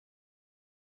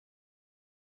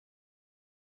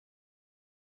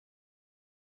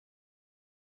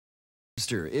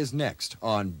Webster is next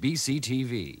on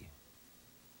BCTV.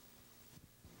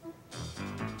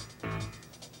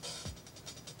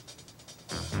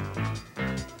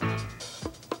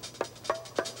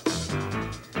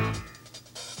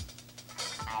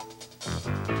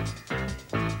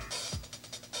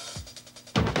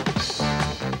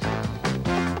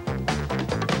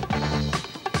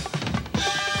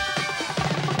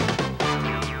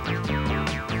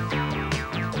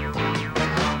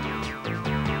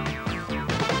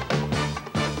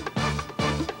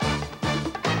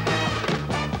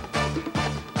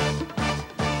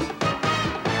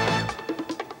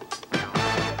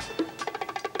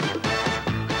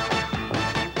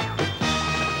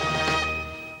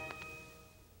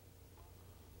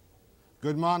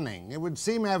 Good morning. It would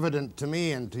seem evident to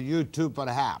me, and to you too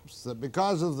perhaps, that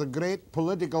because of the great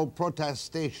political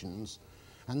protestations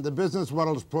and the business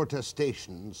world's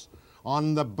protestations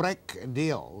on the BCRIC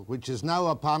deal, which is now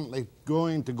apparently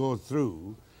going to go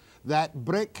through, that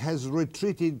BCRIC has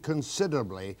retreated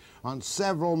considerably on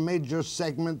several major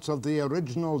segments of the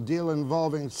original deal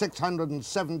involving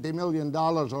 $670 million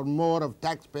or more of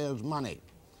taxpayers' money.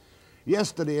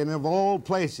 Yesterday, and of all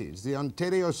places, the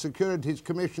Ontario Securities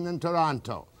Commission in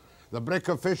Toronto, the BCRIC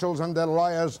officials and their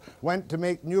lawyers went to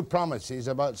make new promises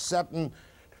about certain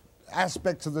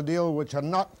aspects of the deal which are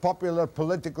not popular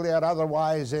politically or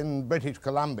otherwise in British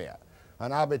Columbia.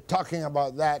 And I'll be talking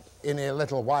about that in a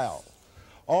little while.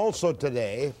 Also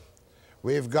today,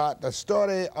 we've got a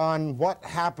story on what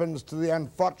happens to the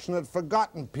unfortunate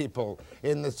forgotten people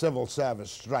in the civil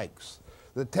service strikes,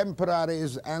 the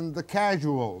temporaries and the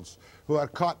casuals who are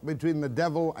caught between the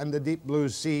devil and the deep blue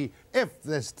sea if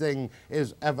this thing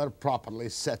is ever properly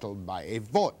settled by a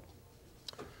vote.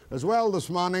 As well, this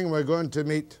morning we're going to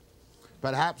meet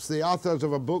perhaps the authors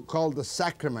of a book called The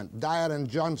Sacrament, Dyer and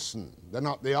Johnson. They're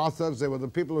not the authors, they were the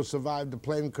people who survived the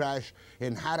plane crash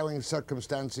in harrowing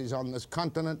circumstances on this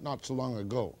continent not so long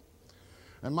ago.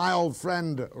 And my old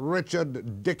friend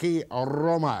Richard Dickie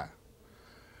Rohmer,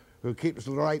 who keeps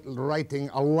writing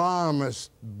alarmist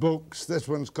books. This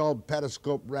one's called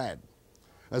Periscope Red.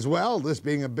 As well, this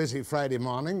being a busy Friday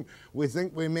morning, we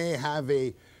think we may have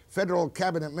a federal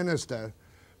cabinet minister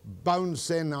bounce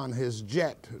in on his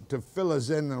jet to fill us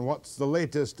in on what's the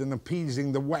latest in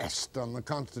appeasing the West on the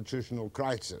constitutional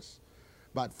crisis.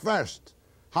 But first,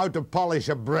 how to polish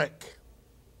a brick.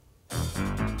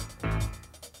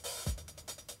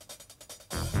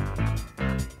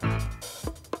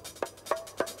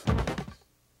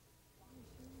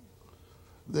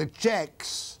 The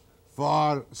checks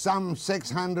for some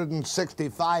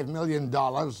 $665 million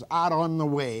are on the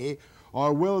way,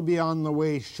 or will be on the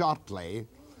way shortly,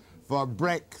 for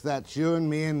BCRIC, that's you and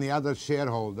me and the other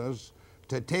shareholders,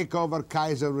 to take over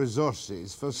Kaiser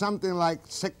Resources for something like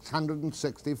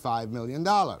 $665 million.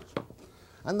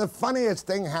 And the funniest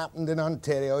thing happened in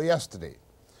Ontario yesterday.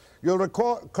 You'll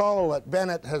recall that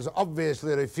Bennett has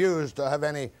obviously refused to have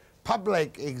any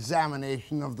public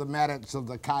examination of the merits of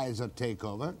the Kaiser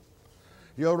takeover.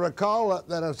 You'll recall that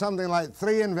there are something like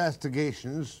 3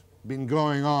 investigations been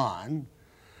going on,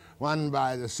 one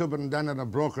by the Superintendent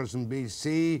of Brokers in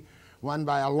BC, one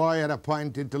by a lawyer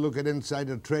appointed to look at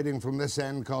insider trading from this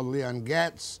end called Leon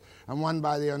Getz, and one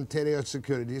by the Ontario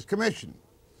Securities Commission.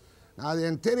 Now, the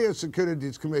Ontario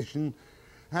Securities Commission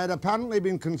had apparently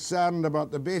been concerned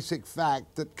about the basic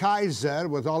fact that Kaiser,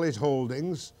 with all his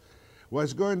holdings,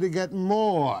 was going to get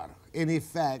more, in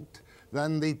effect,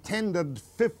 than the tendered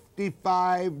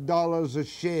 $55 a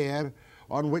share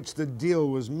on which the deal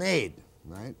was made,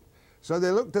 right? So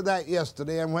they looked at that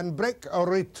yesterday, and when BCRIC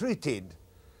retreated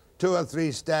 2 or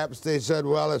 3 steps, they said,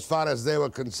 well, as far as they were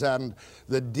concerned,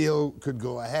 the deal could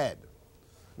go ahead.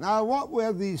 Now, what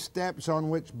were these steps on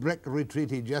which BCRIC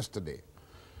retreated yesterday?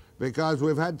 Because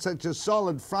we've had such a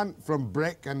solid front from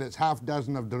BCRIC and its half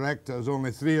dozen of directors, only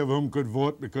 3 of whom could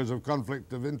vote because of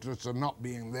conflict of interest or not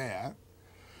being there.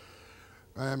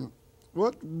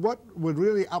 What would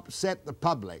really upset the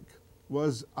public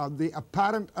was the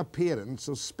apparent appearance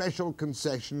of special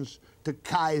concessions to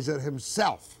Kaiser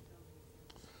himself.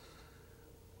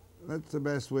 That's the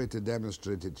best way to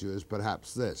demonstrate it to you is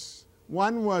perhaps this.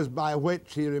 One was by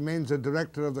which he remains a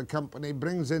director of the company,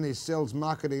 brings in his sales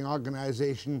marketing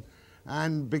organization,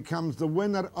 and becomes the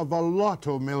winner of a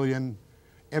lotto million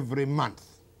every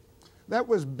month. That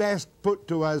was best put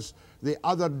to us the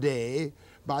other day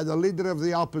by the leader of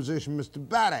the opposition, Mr.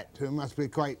 Barrett, who must be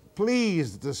quite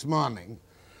pleased this morning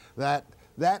that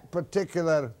that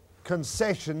particular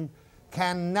concession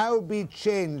can now be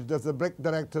changed if the BCRIC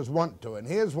directors want to. And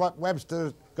here's what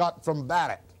Webster got from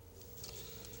Barrett.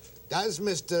 Does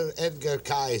Mr. Edgar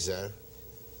Kaiser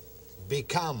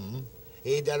become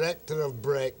a director of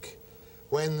BCRIC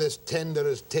when this tender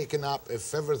is taken up,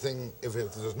 if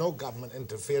there's no government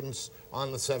interference on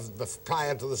the 7th,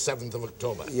 prior to the 7th of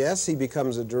October? Yes, he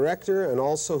becomes a director, and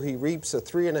also he reaps a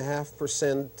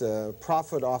 3.5%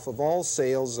 profit off of all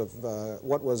sales of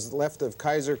what was left of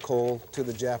Kaiser coal to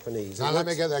the Japanese. Now let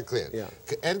me get that clear. Yeah.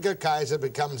 Edgar Kaiser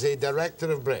becomes a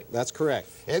director of BCRIC. That's correct.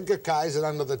 Edgar Kaiser,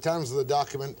 under the terms of the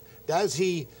document, does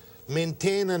he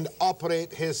maintain and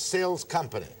operate his sales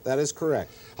company? That is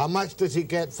correct. How much does he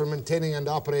get for maintaining and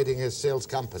operating his sales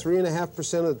company?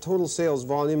 3.5% of the total sales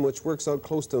volume, which works out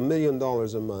close to $1 million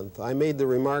a month. I made the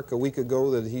remark a week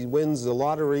ago that he wins the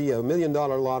lottery, $1 million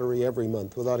lottery every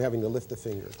month without having to lift a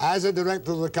finger. As a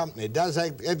director of the company, does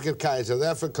Edgar Kaiser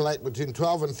therefore collect between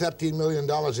 $12 and $13 million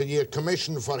a year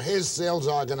commission for his sales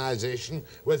organization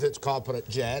with its corporate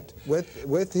jet?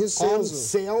 With his sales... On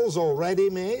sales already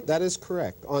made? That is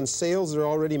correct. On sales that are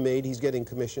already made, he's getting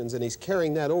commissions, and he's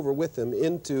carrying that over with him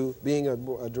into being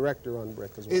a director on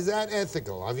BCRIC as well. Is that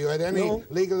ethical? Have you had any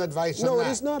legal advice on that? No, it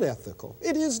is not ethical.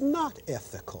 It is not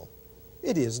ethical.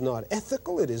 It is not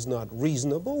ethical. It is not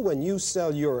reasonable. When you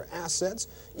sell your assets,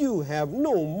 you have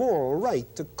no moral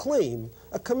right to claim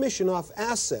a commission off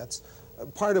assets,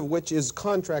 part of which is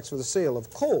contracts for the sale of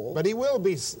coal. But he will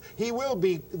be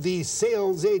the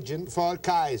sales agent for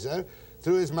Kaiser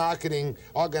through his marketing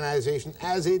organization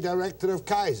as a director of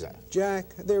Kaiser.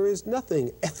 Jack, there is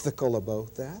nothing ethical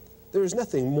about that. There is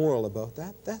nothing moral about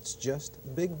that. That's just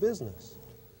big business.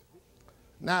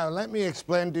 Now, let me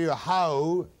explain to you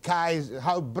how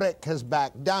BCRIC has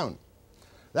backed down.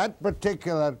 That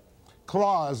particular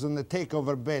clause in the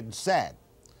takeover bid said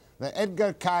that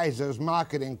Edgar Kaiser's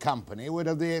marketing company would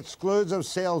have the exclusive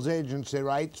sales agency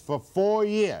rights for 4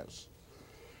 years,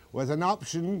 with an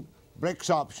option, BCRIC's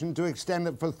option, to extend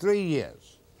it for 3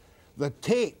 years. The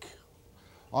take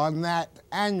on that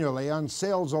annually on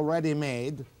sales already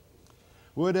made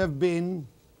would have been,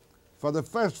 for the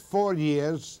first 4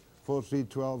 years, 4, 3,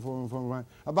 12, 4, 4, 5,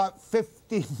 about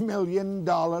 $50 million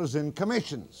in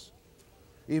commissions,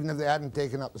 even if they hadn't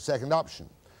taken up the second option.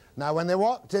 Now, when they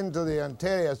walked into the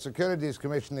Ontario Securities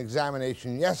Commission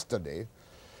examination yesterday,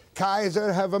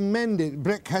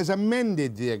 BCRIC has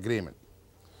amended the agreement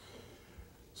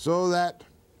so that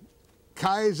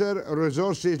Kaiser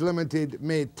Resources Limited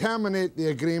may terminate the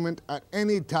agreement at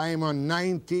any time on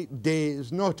 90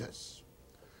 days' notice.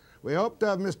 We hope to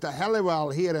have Mr.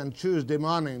 Helliwell here on Tuesday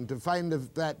morning to find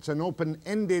if that's an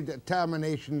open-ended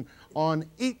termination on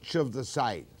each of the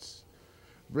sides.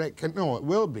 No, it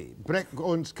will be. BCRIC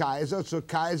owns Kaiser, so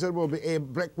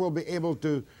BCRIC will be able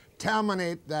to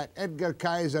terminate that Edgar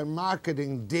Kaiser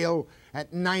marketing deal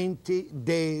at 90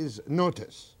 days'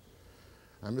 notice.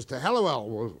 And Mr.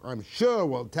 Helliwell, I'm sure,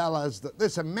 will tell us that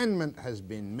this amendment has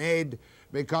been made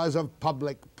because of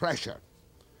public pressure,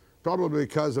 probably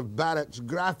because of Barrett's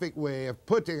graphic way of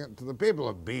putting it to the people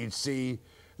of BC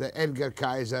that Edgar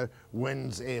Kaiser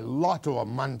wins a lotto a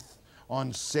month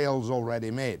on sales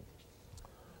already made.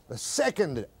 The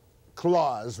second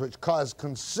clause, which caused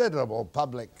considerable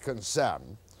public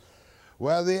concern,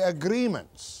 were the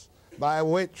agreements by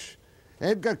which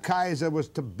Edgar Kaiser was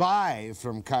to buy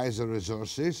from Kaiser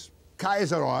Resources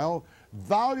Kaiser oil,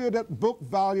 valued at book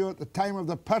value at the time of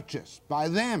the purchase by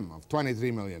them of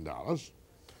 $23 million,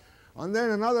 and then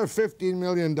another $15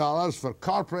 million for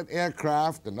corporate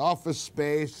aircraft and office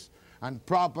space and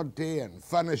property and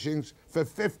furnishings for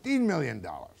 $15 million.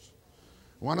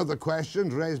 One of the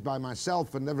questions raised by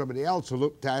myself and everybody else who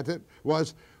looked at it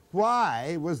was,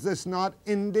 why was this not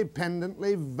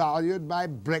independently valued by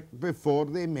BCRIC before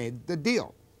they made the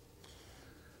deal?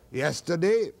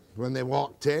 Yesterday, when they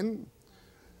walked in,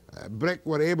 BCRIC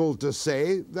were able to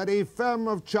say that a firm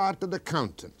of chartered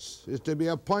accountants is to be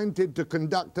appointed to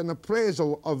conduct an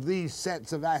appraisal of these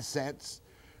sets of assets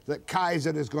that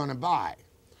Kaiser is going to buy.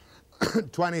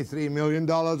 $23 million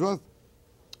worth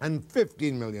and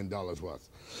 $15 million worth.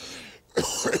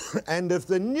 And if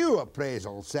the new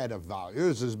appraisal set of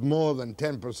values is more than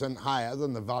 10% higher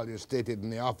than the value stated in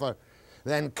the offer,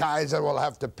 then Kaiser will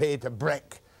have to pay to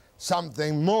BCRIC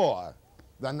something more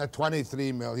than the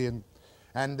 $23 million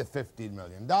and the $15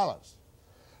 million.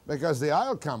 Because the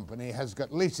oil company has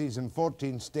got leases in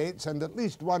 14 states and at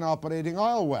least one operating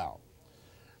oil well.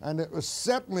 And it was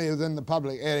certainly within the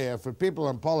public area for people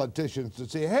and politicians to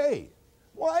say, hey,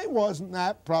 why wasn't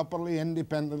that properly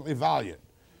independently valued,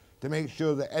 to make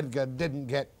sure that Edgar didn't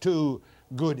get too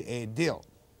good a deal.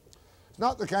 It's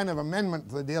not the kind of amendment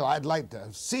to the deal I'd like to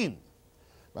have seen,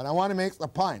 but I want to make the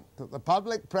point that the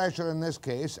public pressure in this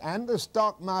case and the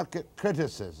stock market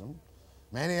criticism,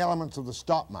 many elements of the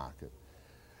stock market,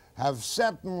 have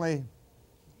certainly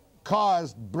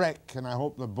caused BCRIC, and I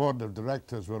hope the board of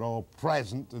directors were all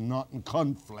present and not in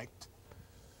conflict,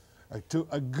 to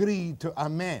agree to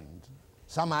amend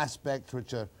some aspects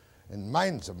which are, in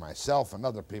minds of myself and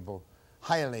other people,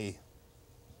 highly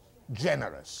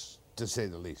generous, to say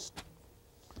the least.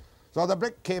 So the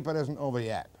BCRIC caper isn't over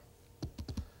yet.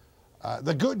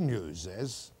 The good news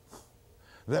is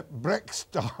that BCRIC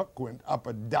stock went up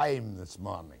a dime this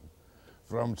morning,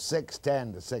 from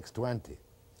 6.10 to 6.20.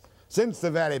 Since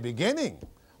the very beginning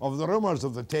of the rumors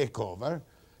of the takeover,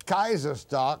 Kaiser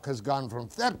stock has gone from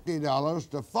 $30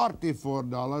 to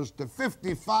 $44 to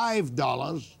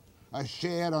 $55 a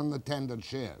share on the tendered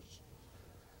shares.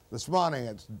 This morning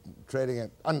it's trading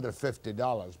at under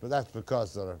 $50, but that's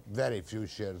because there are very few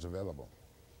shares available.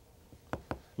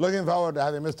 Looking forward to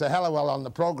having Mr. Helliwell on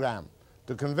the program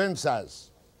to convince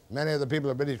us, many of the people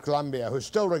of British Columbia who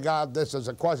still regard this as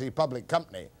a quasi-public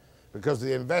company because of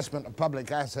the investment of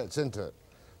public assets into it,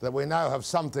 that we now have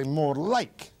something more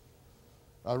like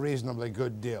a reasonably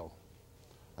good deal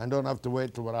and don't have to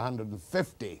wait till we're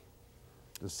 150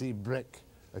 to see BCRIC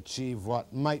achieve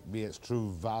what might be its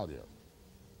true value.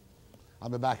 I'll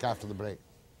be back after the break.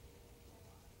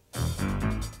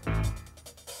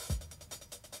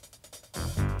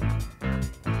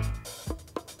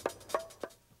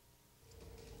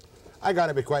 I got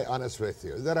to be quite honest with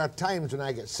you. There are times when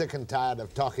I get sick and tired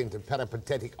of talking to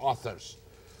peripatetic authors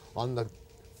on the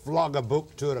flog a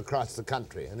book tour across the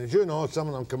country. And as you know, some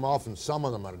of them come off and some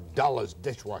of them are dull as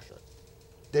dishwater,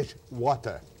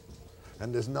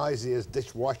 and as noisy as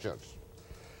dishwashers.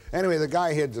 Anyway, the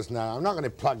guy here just now, I'm not going to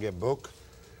plug your book.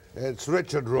 It's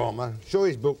Richard Rohmer. Show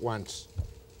his book once.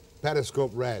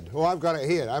 Periscope Red. Oh, I've got it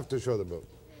here. I have to show the book.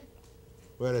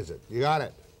 Where is it? You got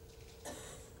it?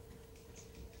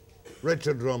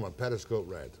 Richard Rohmer, Periscope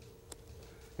Red.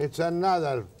 It's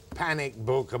another panic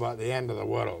book about the end of the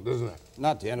world, isn't it?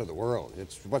 Not the end of the world.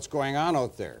 It's what's going on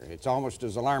out there. It's almost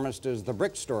as alarmist as the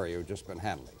BCRIC story you've just been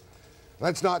handling.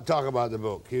 Let's not talk about the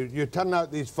book. You turn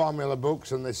out these formula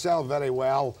books and they sell very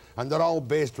well, and they're all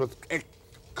based with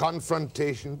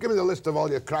confrontation. Give me the list of all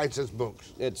your crisis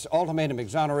books. It's ultimatum,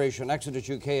 exoneration, Exodus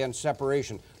UK, and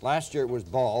separation. Last year it was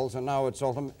balls, and now it's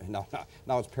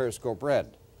now it's Periscope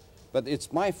Red. But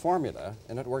it's my formula,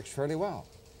 and it works fairly well.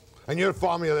 And your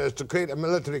formula is to create a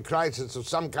military crisis of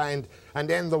some kind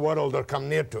and end the world or come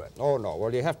near to it. Oh no!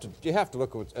 Well, you have to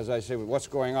look at, as I say, what's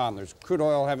going on. There's crude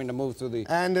oil having to move through the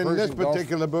And in Persian this Gulf.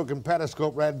 particular book, in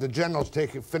Periscope Red, the generals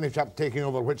finish up taking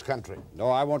over which country? No,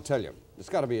 I won't tell you. It's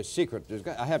got to be a secret.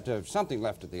 I have to have something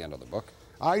left at the end of the book.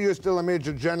 Are you still a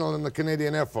Major General in the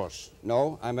Canadian Air Force?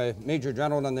 No, I'm a Major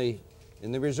General in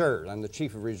the Reserve. I'm the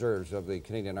Chief of Reserves of the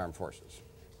Canadian Armed Forces.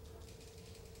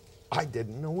 I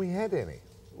didn't know we had any.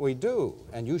 We do,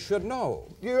 and you should know.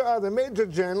 You are the Major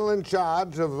General in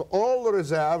charge of all the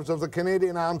reserves of the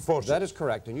Canadian Armed Forces. That is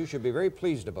correct, and you should be very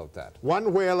pleased about that.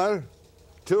 One whaler,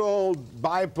 2 old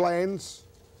biplanes,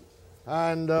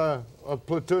 and a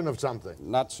platoon of something.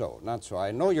 Not so, not so.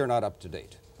 I know you're not up to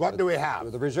date. What do we have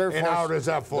The reserve in force, our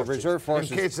reserve forces, the reserve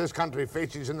forces, in case this country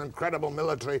faces an incredible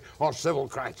military or civil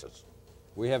crisis?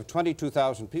 We have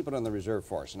 22,000 people in the reserve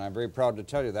force, and I'm very proud to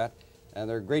tell you that, and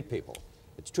they're great people.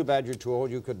 It's too bad you're too old.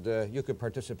 You could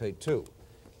participate too.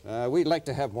 We'd like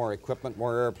to have more equipment,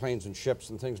 more airplanes and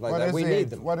ships and things like that. We need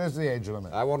them. What is the age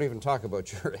limit? I won't even talk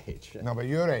about your age. No, but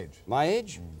your age. My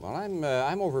age? Well,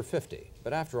 I'm over 50,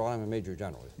 but after all, I'm a Major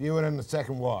General. You were in the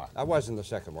Second War. I was in the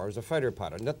Second War. I was a fighter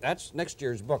pilot. That's next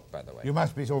year's book, by the way. You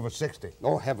must be over 60.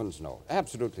 Oh, heavens no.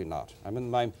 Absolutely not. I'm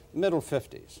in my middle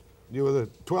 50s. You were the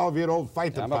 12-year-old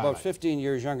fighter I'm pilot. about 15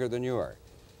 years younger than you are.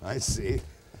 I see.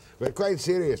 But quite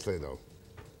seriously, though,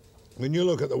 when you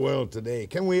look at the world today,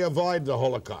 can we avoid the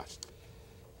Holocaust?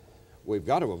 We've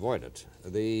got to avoid it.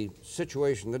 The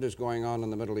situation that is going on in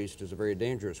the Middle East is a very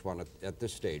dangerous one at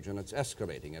this stage, and it's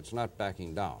escalating. It's not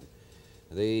backing down.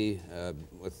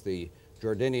 With the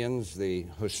Jordanians, the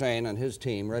Hussein and his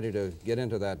team ready to get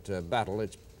into that battle,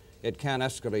 it can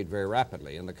escalate very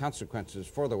rapidly, and the consequences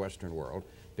for the Western world,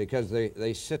 because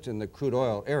they sit in the crude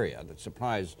oil area that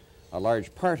supplies a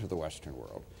large part of the Western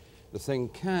world, the thing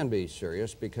can be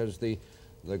serious because the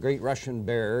great Russian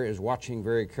bear is watching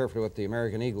very carefully what the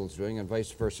American eagle's doing and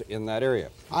vice versa in that area.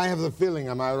 I have the feeling,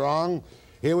 am I wrong?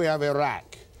 Here we have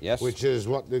Iraq, yes, which is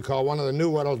what they call one of the New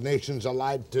World nations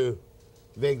allied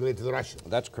vaguely to the Russians.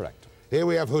 That's correct. Here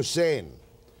we have Hussein,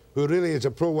 who really is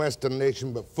a pro-Western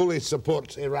nation but fully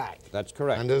supports Iraq. That's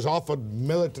correct. And has offered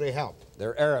military help.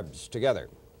 They're Arabs together.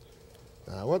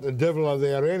 What the devil are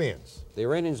the Iranians? The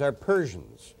Iranians are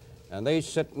Persians, and they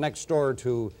sit next door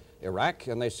to Iraq,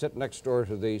 and they sit next door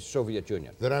to the Soviet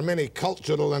Union. There are many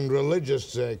cultural and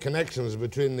religious connections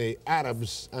between the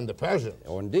Arabs and the Persians.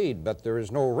 Oh, indeed, but there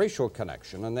is no racial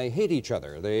connection, and they hate each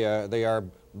other. They are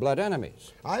blood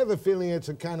enemies. I have a feeling it's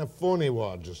a kind of phony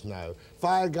war just now.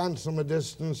 Fire guns from a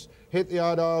distance, hit the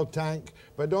odd oil tank,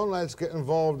 but don't let's get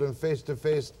involved in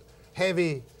face-to-face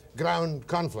heavy ground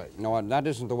conflict. No, and that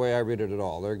isn't the way I read it at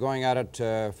all. They're going at it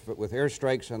with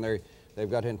airstrikes, and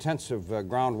they've got intensive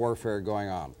ground warfare going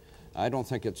on. I don't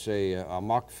think it's a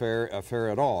mock affair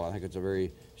at all. I think it's a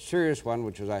very serious one,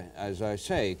 which, as I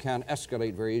say, can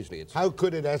escalate very easily. How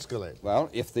could it escalate? Well,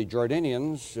 if the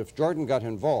Jordanians, if Jordan got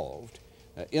involved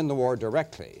in the war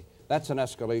directly, that's an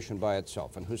escalation by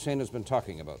itself, and Hussein has been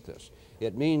talking about this.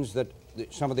 It means that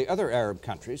some of the other Arab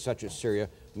countries, such as Syria,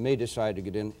 may decide to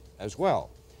get in as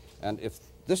well. And if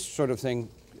this sort of thing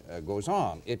goes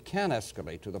on, it can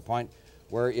escalate to the point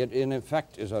where it, in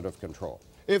effect, is out of control.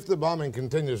 If the bombing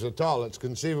continues at all, it's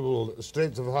conceivable that the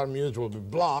Straits of Hormuz will be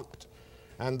blocked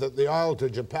and that the oil to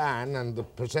Japan and the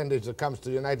percentage that comes to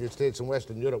the United States and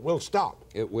Western Europe will stop.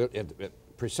 It will,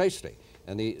 precisely.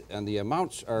 And the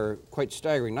amounts are quite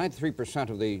staggering. 93%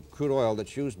 of the crude oil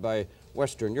that's used by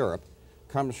Western Europe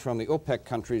comes from the OPEC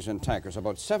countries in tankers.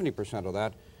 About 70% of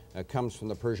that comes from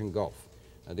the Persian Gulf.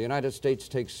 The United States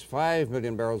takes 5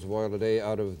 million barrels of oil a day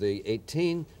out of the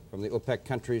 18 from the OPEC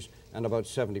countries, and about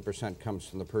 70% comes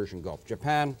from the Persian Gulf.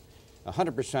 Japan,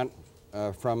 100%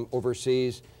 from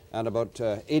overseas, and about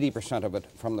 80% of it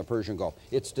from the Persian Gulf.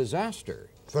 It's disaster.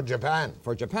 For Japan?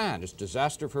 For Japan. It's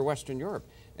disaster for Western Europe.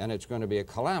 And it's going to be a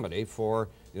calamity for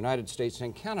the United States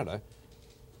and Canada.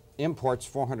 Imports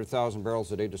 400,000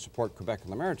 barrels a day to support Quebec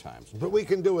and the Maritimes. But we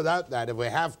can do without that if we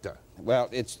have to. Well,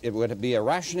 it would be a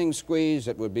rationing squeeze.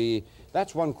 It would be,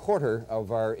 that's 1/4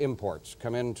 of our imports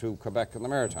come into Quebec and the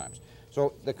Maritimes.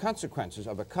 So the consequences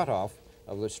of a cutoff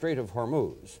of the Strait of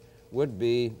Hormuz would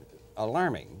be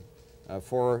alarming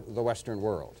for the Western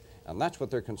world. And that's what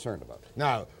they're concerned about.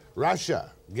 Now,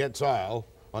 Russia gets oil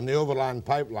on the overland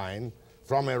pipeline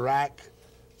from Iraq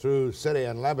through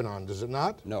Syria and Lebanon, does it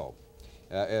not? No.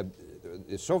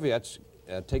 The Soviets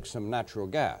take some natural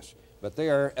gas, but they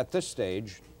are, at this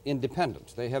stage,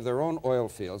 independent. They have their own oil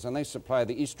fields, and they supply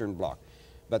the Eastern Bloc.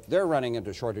 But they're running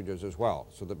into shortages as well,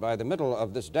 so that by the middle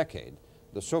of this decade,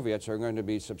 the Soviets are going to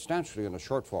be substantially in a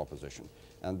shortfall position.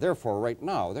 And therefore, right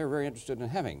now, they're very interested in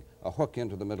having a hook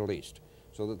into the Middle East,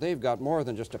 so that they've got more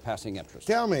than just a passing interest.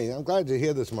 Tell me, I'm glad to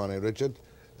hear this morning, Richard.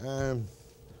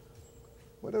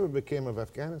 Whatever became of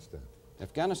Afghanistan?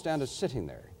 Afghanistan is sitting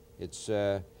there. It's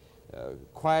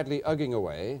quietly ugging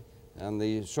away, and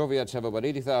the Soviets have about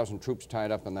 80,000 troops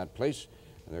tied up in that place,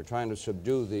 and they're trying to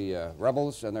subdue the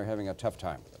rebels, and they're having a tough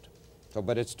time with it. So,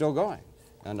 but it's still going,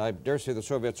 and I dare say the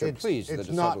Soviets are pleased that it's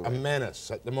not settled a away. menace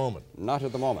at the moment. Not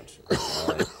at the moment.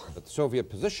 But the Soviet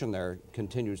position there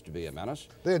continues to be a menace.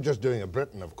 They're just doing a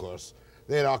Britain, of course.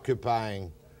 They're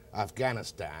occupying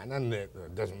Afghanistan, and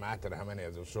it doesn't matter how many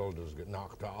of the soldiers get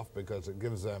knocked off because it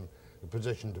gives them the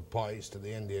position to poise to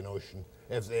the Indian Ocean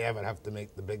if they ever have to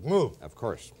make the big move. Of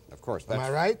course, of course. Am I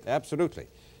right? Absolutely.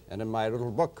 And in my little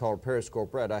book called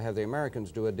Periscope Red, I have the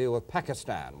Americans do a deal with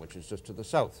Pakistan, which is just to the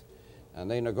south.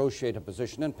 And they negotiate a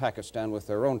position in Pakistan with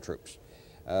their own troops.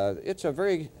 It's a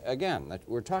very, again,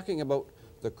 we're talking about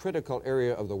the critical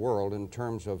area of the world in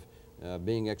terms of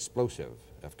being explosive.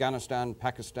 Afghanistan,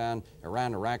 Pakistan,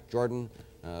 Iran, Iraq, Jordan,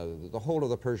 the whole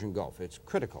of the Persian Gulf. It's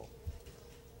critical.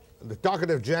 The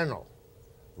talkative general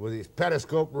with his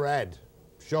Periscope Red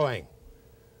showing.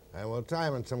 And we'll tie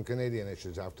him on some Canadian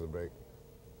issues after the break.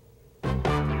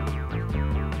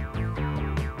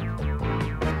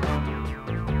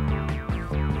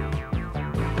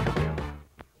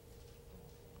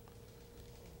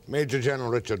 Major General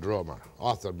Richard Rohmer,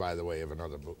 author, by the way, of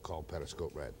another book called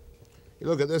Periscope Red. You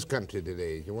look at this country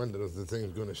today, you wonder if the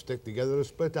thing's going to stick together or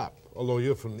split up. Although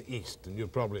you're from the East, and you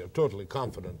probably are totally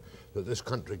confident that this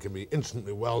country can be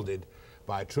instantly welded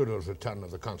by Trudeau's return of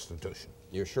the Constitution.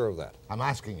 You're sure of that? I'm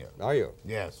asking you. Are you?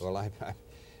 Yes. Well,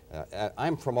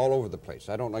 I'm from all over the place.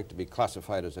 I don't like to be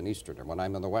classified as an Easterner. When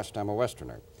I'm in the West, I'm a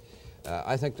Westerner.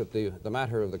 I think that the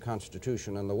matter of the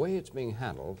Constitution and the way it's being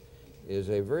handled is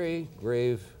a very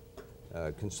grave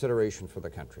consideration for the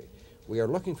country. We are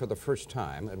looking for the first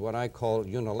time at what I call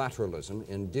unilateralism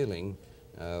in dealing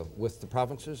with the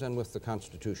provinces and with the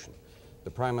Constitution.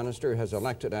 The Prime Minister has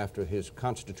elected, after his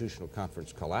Constitutional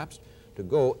Conference collapsed, to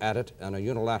go at it on a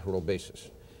unilateral basis.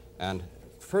 And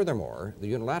furthermore,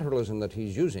 the unilateralism that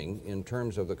he's using in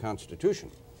terms of the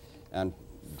Constitution and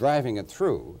driving it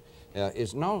through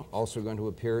is now also going to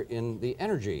appear in the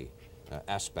energy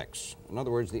aspects. In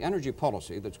other words, the energy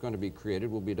policy that's going to be created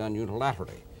will be done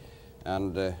unilaterally.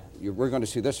 And we're going to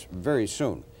see this very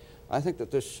soon. I think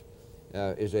that this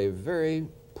is a very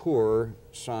poor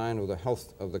sign of the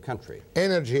health of the country.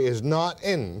 Energy is not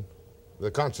in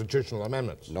the constitutional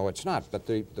amendments. No, it's not. But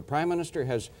the Prime Minister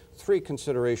has three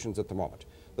considerations at the moment.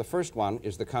 The first one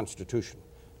is the Constitution.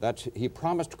 He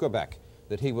promised Quebec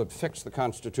that he would fix the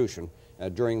Constitution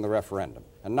during the referendum.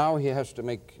 And now he has to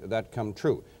make that come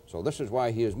true. So this is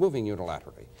why he is moving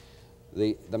unilaterally.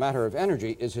 The matter of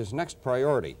energy is his next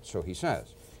priority, so he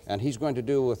says. And he's going to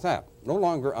deal with that, no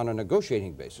longer on a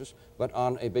negotiating basis, but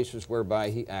on a basis whereby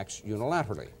he acts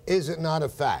unilaterally. Is it not a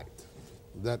fact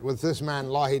that with this man,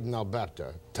 Lougheed in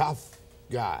Alberta, tough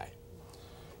guy,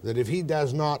 that if he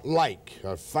does not like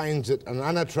or finds it an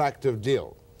unattractive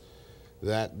deal,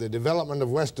 that the development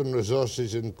of Western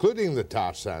resources, including the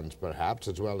tar sands perhaps,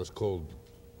 as well as Cold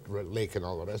Lake and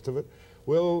all the rest of it,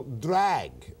 will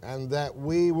drag, and that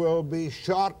we will be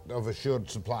short of assured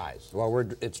supplies? Well,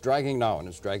 it's dragging now, and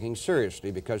it's dragging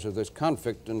seriously because of this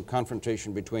conflict and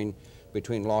confrontation between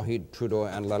Lougheed, Trudeau,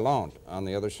 and Lalonde on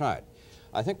the other side.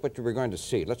 I think what we're going to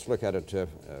see, let's look at it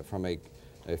from a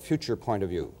future point of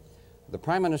view. The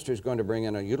Prime Minister is going to bring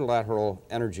in a unilateral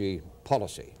energy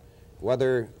policy,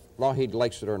 whether Lougheed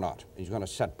likes it or not. He's going to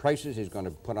set prices, he's going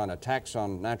to put on a tax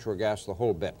on natural gas, the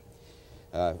whole bit.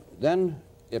 Then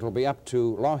it'll be up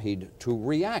to Lougheed to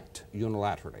react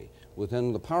unilaterally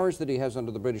within the powers that he has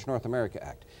under the British North America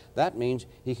Act. That means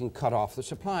he can cut off the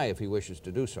supply if he wishes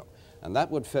to do so. And that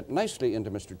would fit nicely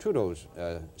into Mr. Trudeau's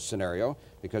scenario,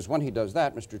 because when he does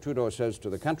that, Mr. Trudeau says to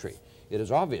the country, it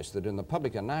is obvious that in the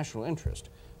public and national interest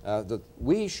that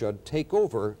we should take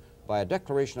over by a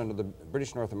declaration under the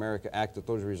British North America Act that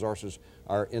those resources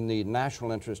are in the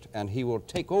national interest, and he will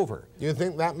take over. You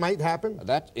think that might happen?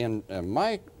 That, in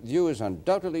my view, is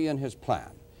undoubtedly in his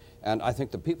plan. And I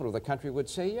think the people of the country would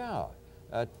say, yeah,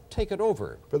 take it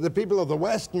over. But the people of the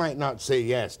West might not say,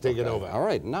 yes, take it over. All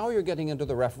right, now you're getting into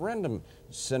the referendum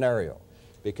scenario,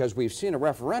 because we've seen a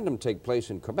referendum take place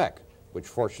in Quebec, which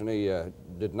fortunately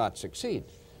did not succeed.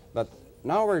 But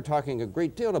now we're talking a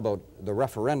great deal about the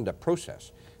referenda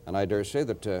process. And I dare say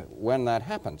that when that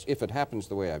happens, if it happens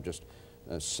the way I've just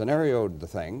scenarioed the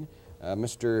thing,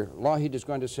 Mr. Lougheed is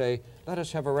going to say, let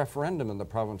us have a referendum in the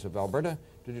province of Alberta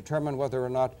to determine whether or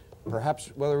not,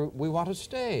 perhaps, whether we want to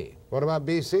stay. What about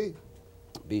BC?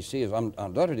 BC is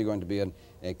undoubtedly going to be in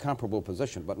a comparable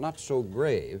position, but not so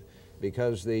grave,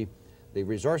 because the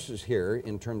resources here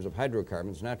in terms of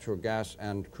hydrocarbons, natural gas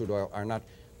and crude oil are not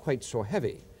quite so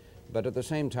heavy. But at the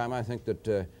same time, I think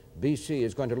that BC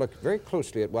is going to look very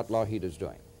closely at what Lougheed is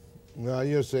doing. Well,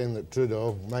 you're saying that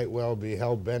Trudeau might well be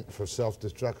hell-bent for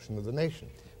self-destruction of the nation.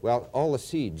 Well, all the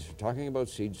seeds, talking about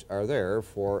seeds, are there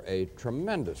for a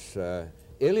tremendous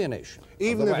alienation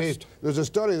Even of the if West. there's a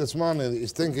story this morning that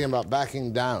he's thinking about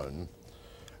backing down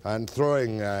and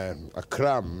throwing a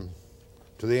crumb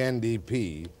to the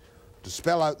NDP to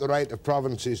spell out the right of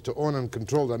provinces to own and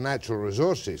control their natural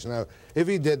resources. Now, if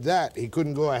he did that, he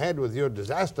couldn't go ahead with your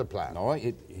disaster plan. No,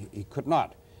 he could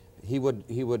not. He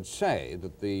would say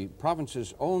that the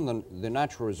provinces own the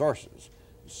natural resources,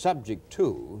 subject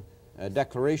to a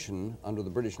declaration under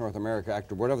the British North America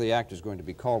Act, or whatever the act is going to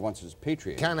be called once it's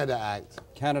patriated. Canada Act.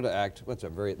 Canada Act.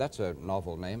 That's a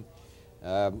novel name.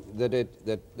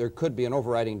 That there could be an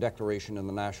overriding declaration in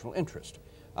the national interest.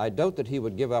 I doubt that he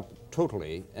would give up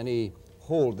totally any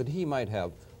hold that he might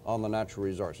have on the natural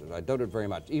resources. I doubt it very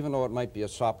much, even though it might be a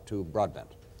sop to broadbent.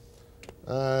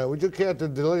 Would you care to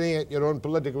delineate your own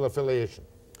political affiliation?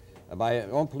 My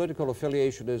own political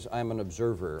affiliation is I'm an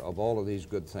observer of all of these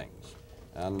good things.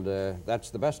 And that's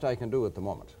the best I can do at the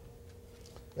moment.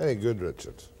 Very good,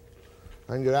 Richard.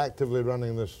 And you're actively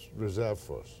running this reserve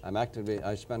force?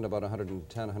 I spend about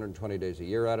 110, 120 days a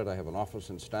year at it. I have an office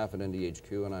and staff at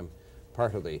NDHQ, and I'm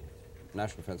part of the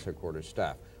National Defense Headquarters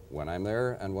staff when I'm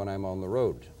there and when I'm on the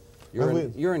road.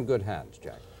 You're in good hands,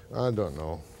 Jack. I don't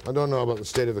know. I don't know about the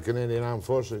state of the Canadian Armed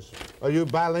Forces. Are you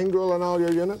bilingual in all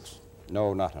your units?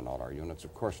 No, not in all our units,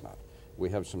 of course not. We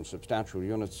have some substantial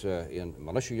units in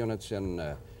militia units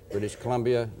in British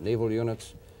Columbia, naval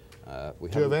units. Do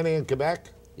you have any in Quebec?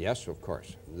 Yes, of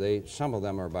course. Some of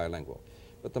them are bilingual.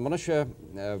 But the militia,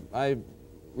 I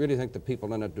really think the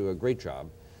people in it do a great job.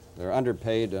 They're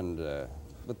underpaid,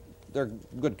 but they're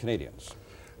good Canadians.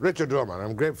 Richard Rohmer,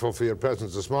 I'm grateful for your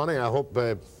presence this morning. I hope,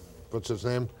 what's his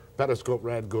name? Periscope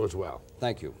Red goes well.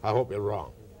 Thank you. I hope you're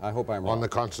wrong. I hope I'm wrong. On the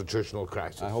constitutional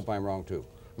crisis. I hope I'm wrong, too.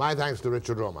 My thanks to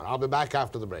Richard Rohmer. I'll be back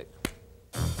after the break.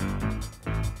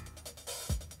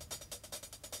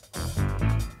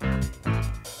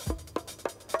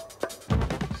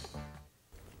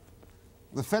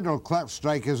 The federal clerk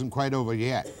strike isn't quite over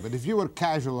yet, but if you were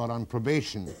casual or on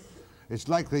probation it's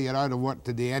likely you're out of work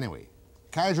today anyway.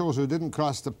 Casuals who didn't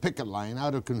cross the picket line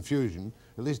out of confusion,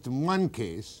 at least in one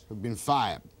case, have been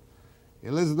fired.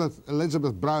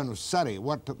 Elizabeth Brown of Surrey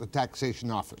worked at the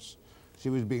taxation office. She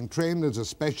was being trained as a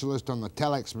specialist on the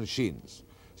telex machines.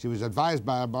 She was advised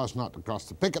by her boss not to cross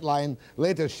the picket line.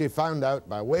 Later she found out,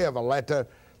 by way of a letter,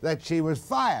 that she was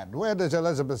fired. Where does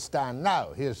Elizabeth stand now?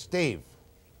 Here's Steve.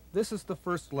 This is the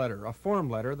first letter, a form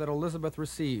letter that Elizabeth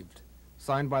received,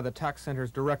 signed by the tax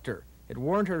center's director. It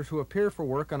warned her to appear for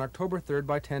work on October 3rd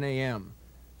by 10 a.m.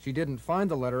 She didn't find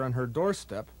the letter on her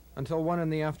doorstep until 1 in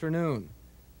the afternoon.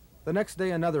 The next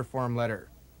day, another form letter.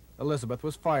 Elizabeth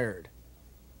was fired.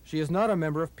 She is not a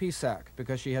member of PSAC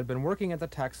because she had been working at the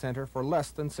tax center for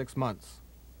less than 6 months.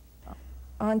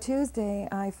 On Tuesday,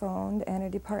 I phoned and a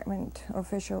department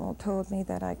official told me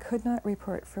that I could not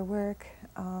report for work,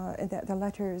 that the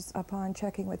letters, upon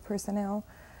checking with personnel,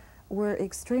 were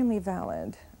extremely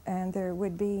valid and there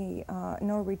would be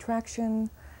no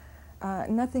retraction.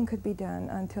 Nothing could be done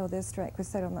until this strike was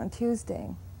settled on Tuesday,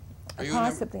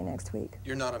 possibly next week.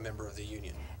 You're not a member of the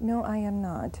union? No, I am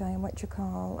not. I am what you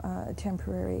call a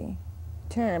temporary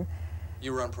term.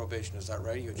 You were on probation, is that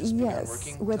right? You had just begun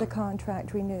working? Yes, with a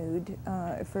contract renewed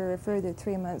for a further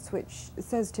 3 months, which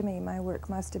says to me my work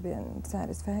must have been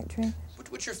satisfactory.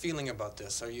 What's your feeling about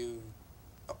this? Are you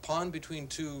a pawn between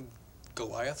two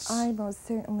Goliaths? I most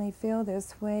certainly feel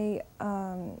this way.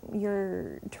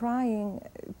 You're trying,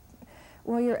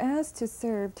 well, you're asked to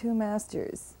serve two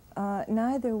masters.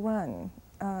 Neither one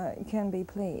can be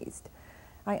pleased.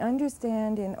 I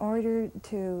understand in order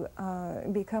to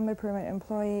become a permanent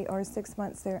employee or 6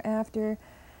 months thereafter,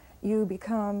 you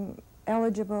become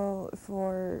eligible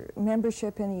for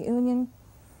membership in the union.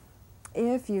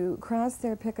 If you cross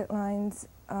their picket lines,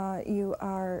 you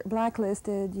are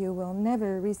blacklisted. You will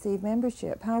never receive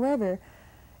membership. However,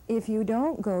 if you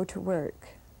don't go to work,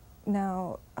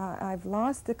 now I've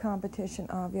lost the competition,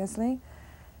 obviously.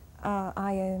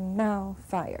 I am now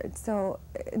fired. So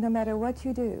no matter what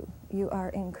you do, you are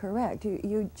incorrect.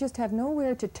 You just have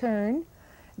nowhere to turn.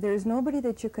 There's nobody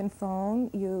that you can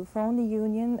phone. You phone the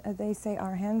union. They say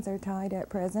our hands are tied at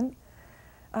present.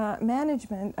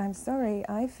 Management, I'm sorry,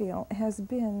 I feel, has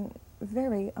been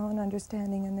very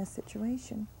ununderstanding in this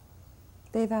situation.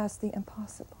 They've asked the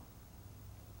impossible.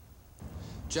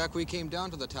 Jack, we came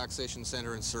down to the taxation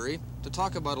center in Surrey to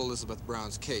talk about Elizabeth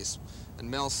Brown's case, and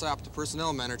Mel Sapp, the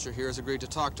personnel manager here, has agreed to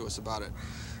talk to us about it.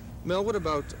 Mel, what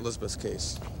about Elizabeth's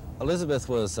case? Elizabeth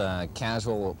was a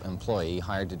casual employee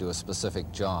hired to do a specific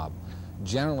job.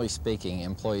 Generally speaking,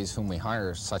 employees whom we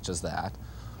hire such as that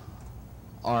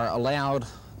are allowed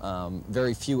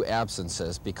very few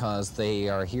absences because they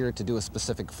are here to do a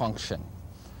specific function.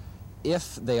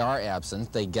 If they are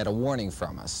absent, they get a warning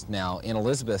from us. Now, in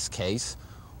Elizabeth's case,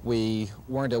 we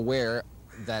weren't aware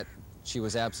that she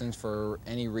was absent for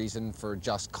any reason for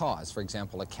just cause. For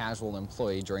example, a casual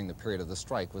employee during the period of the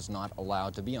strike was not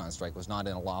allowed to be on strike, was not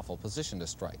in a lawful position to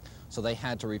strike. So they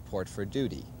had to report for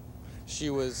duty. She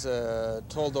was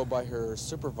told, though, by her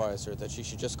supervisor that she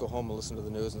should just go home and listen to the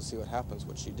news and see what happens,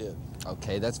 which she did.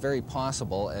 Okay, that's very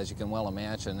possible. As you can well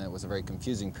imagine, it was a very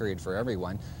confusing period for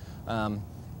everyone.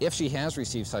 If she has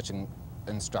received such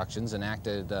instructions and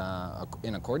acted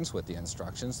in accordance with the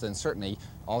instructions, then certainly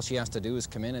all she has to do is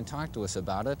come in and talk to us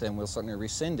about it, and we'll certainly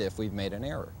rescind if we've made an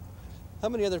error. How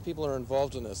many other people are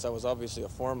involved in this? That was obviously a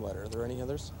form letter. Are there any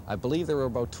others? I believe there were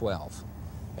about 12.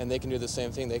 And they can do the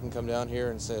same thing? They can come down here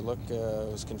and say, look,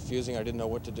 it was confusing, I didn't know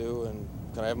what to do, and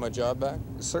can I have my job back?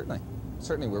 Certainly.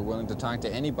 Certainly, we're willing to talk to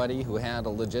anybody who had a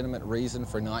legitimate reason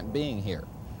for not being here.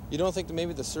 You don't think that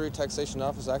maybe the Surrey Taxation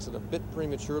Office acted a bit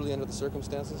prematurely under the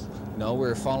circumstances? No,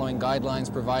 we're following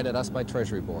guidelines provided us by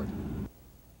Treasury Board.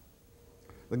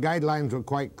 The guidelines were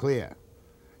quite clear.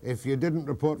 If you didn't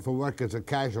report for work as a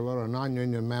casual or a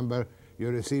non-union member, you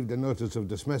received a notice of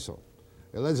dismissal.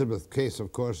 Elizabeth's case,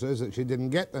 of course, is that she didn't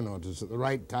get the notice at the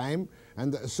right time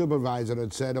and that a supervisor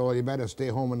had said, oh, you better stay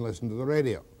home and listen to the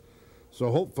radio.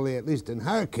 So hopefully, at least in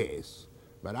her case,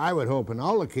 but I would hope in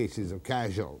all the cases of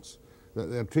casuals, that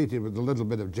they're treated with a little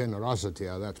bit of generosity,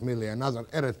 or that's merely another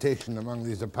irritation among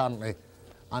these apparently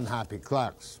unhappy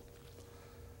clerks.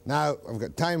 Now, I've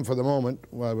got time for the moment,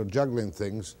 while we're juggling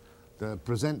things, to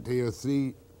present to you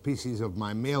 3 pieces of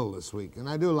my mail this week. And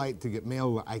I do like to get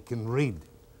mail that I can read,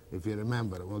 if you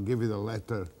remember. We'll give you the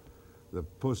letter, the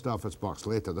post office box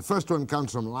later. The first one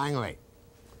comes from Langley,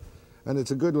 and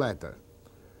it's a good letter.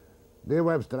 Dear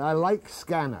Webster, I like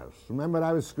scanners. Remember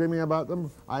I was screaming about them?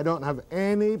 I don't have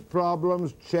any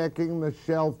problems checking the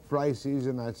shelf prices,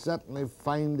 and I certainly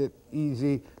find it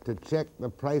easy to check the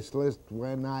price list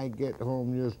when I get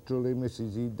home. Yours truly,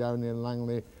 Mrs. E. Downey in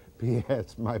Langley,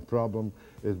 P.S. My problem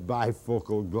is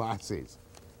bifocal glasses.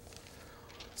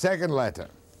 Second letter.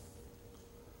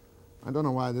 I don't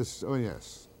know why this, oh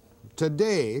yes.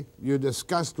 Today, you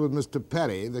discussed with Mr.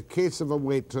 Perry the case of a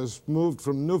waitress moved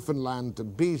from Newfoundland to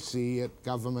BC at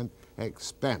government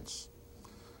expense.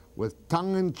 With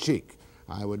tongue-in-cheek,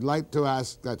 I would like to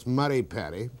ask, that's Murray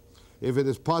Perry, if it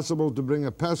is possible to bring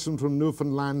a person from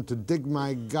Newfoundland to dig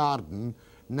my garden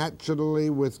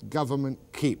naturally with government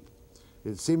keep.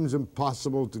 It seems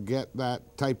impossible to get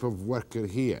that type of worker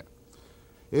here.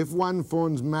 If one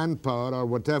phones manpower or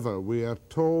whatever, we are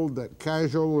told that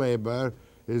casual labor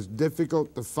is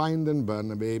difficult to find in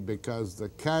Burnaby because the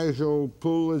casual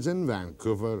pool is in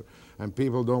Vancouver and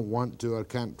people don't want to or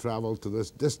can't travel to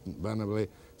this distant Burnaby.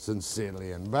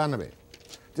 Sincerely in Burnaby.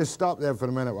 Just stop there for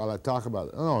a minute while I talk about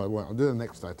it. Oh, no, I'll do the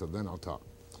next letter, then I'll talk.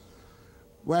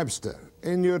 Webster,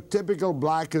 in your typical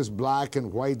black is black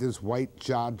and white is white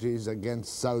charges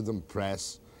against Southern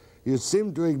press, you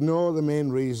seem to ignore the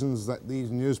main reasons that these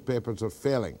newspapers are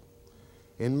failing.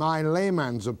 In my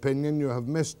layman's opinion, you have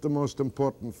missed the most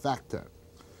important factor.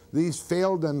 These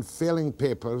failed and failing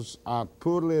papers are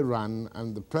poorly run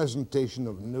and the presentation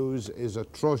of news is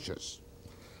atrocious.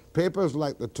 Papers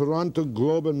like the Toronto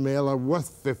Globe and Mail are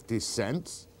worth 50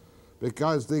 cents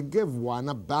because they give one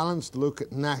a balanced look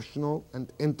at national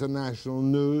and international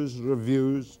news,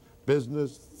 reviews,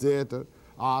 business, theatre,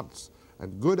 arts,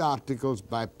 and good articles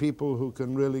by people who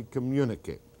can really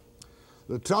communicate.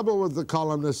 The trouble with the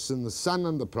columnists in the Sun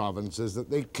and the Province is that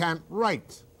they can't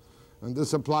write, and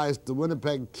this applies to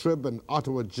Winnipeg Trib and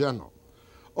Ottawa Journal.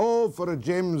 Oh, for a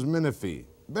James Menifee,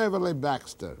 Beverly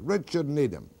Baxter, Richard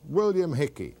Needham, William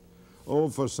Hickey. Oh,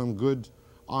 for some good,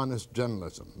 honest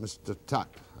journalism. Mr. Tutt,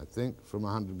 I think, from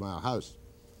 100 Mile House.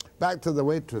 Back to the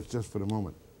waitress just for a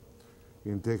moment.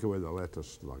 You can take away the letter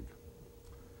slug.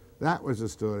 That was a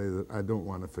story that I don't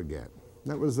want to forget.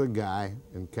 That was the guy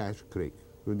in Cache Creek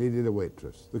who needed a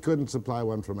waitress. They couldn't supply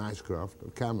one from Ashcroft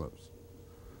or Kamloops.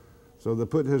 So they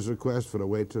put his request for a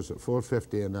waitress at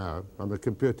 $4.50 an hour on the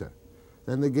computer.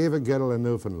 Then they gave a girl in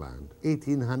Newfoundland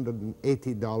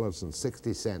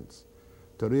 $1,880.60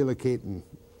 to relocate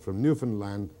from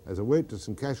Newfoundland as a waitress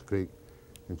in Cache Creek,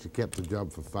 and she kept the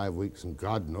job for 5 weeks, and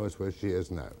God knows where she is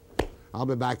now. I'll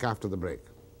be back after the break.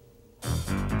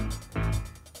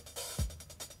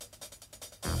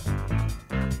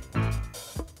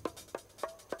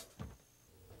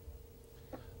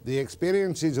 The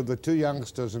experiences of the two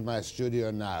youngsters in my studio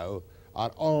now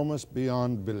are almost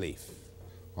beyond belief.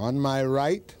 On my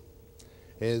right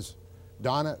is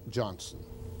Donna Johnson.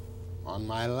 On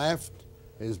my left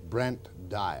is Brent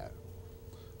Dyer.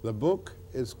 The book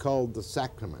is called The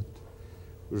Sacrament.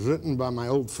 It was written by my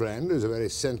old friend, who's a very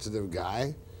sensitive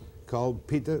guy, called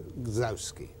Peter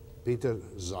Gzowski. Peter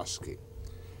Gzowski.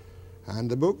 And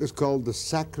the book is called The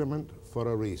Sacrament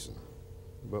for a reason,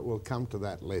 but we'll come to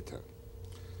that later.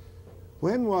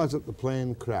 When was it the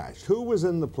plane crashed? Who was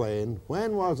in the plane?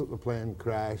 When was it the plane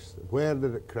crashed? Where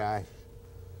did it crash?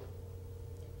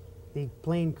 The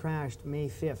plane crashed May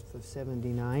 5th of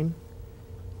 '79.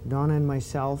 Donna and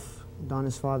myself,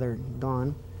 Donna's father,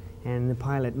 Don, and the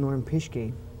pilot, Norm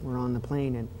Pischke, were on the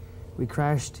plane, and we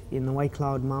crashed in the White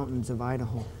Cloud Mountains of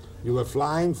Idaho. You were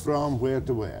flying from where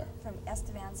to where? From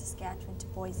Estevan, Saskatchewan to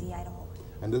Boise, Idaho.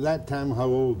 And at that time, how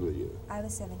old were you? I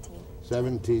was 17.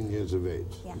 17 years of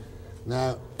age. Yeah.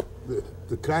 Now,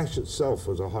 the crash itself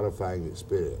was a horrifying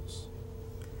experience.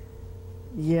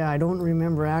 Yeah, I don't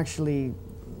remember actually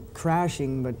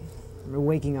crashing, but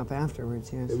waking up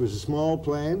afterwards, yes. It was a small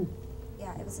plane?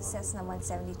 Yeah, it was a Cessna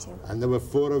 172. And there were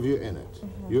 4 of you in it.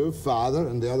 Mm-hmm. Your father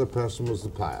and the other person was the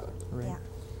pilot. Right. Yeah.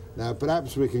 Now,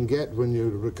 perhaps we can get, when you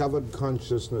recovered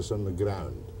consciousness on the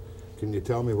ground, can you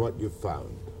tell me what you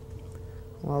found?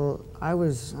 Well, I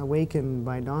was awakened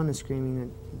by Donna screaming that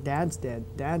Dad's dead,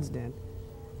 Dad's dead.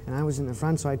 And I was in the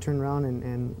front, so I turned around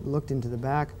and looked into the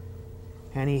back,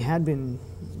 and he had been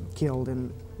killed.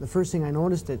 And the first thing I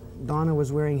noticed that Donna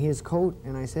was wearing his coat,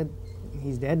 and I said,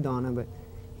 he's dead, Donna, but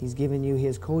he's given you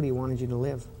his coat, he wanted you to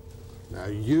live. Now,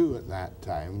 you at that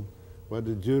time, what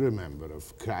did you remember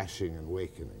of crashing and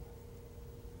wakening?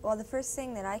 Well, the first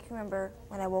thing that I can remember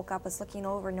when I woke up was looking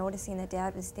over, noticing that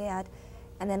Dad was dead,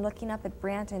 and then looking up at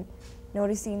Brent and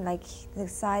noticing like the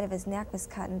side of his neck was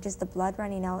cut and just the blood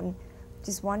running out, and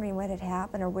just wondering what had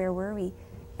happened or where were we.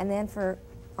 And then for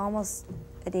almost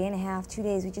a day and a half, 2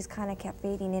 days, we just kind of kept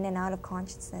fading in and out of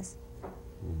consciousness.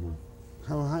 Mm-hmm.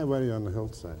 How high were you on the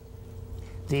hillside?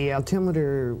 The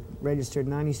altimeter registered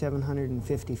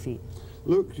 9,750 feet.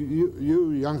 Look,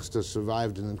 you youngsters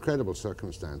survived in incredible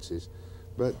circumstances,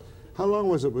 but how long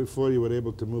was it before you were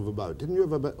able to move about? Didn't you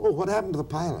have oh, what happened to the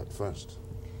pilot first?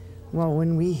 Well,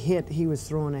 when we hit, he was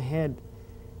thrown ahead,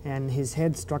 and his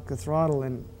head struck the throttle,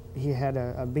 and he had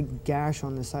a big gash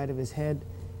on the side of his head,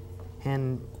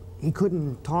 and he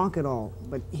couldn't talk at all.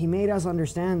 But he made us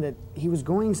understand that he was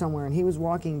going somewhere, and he was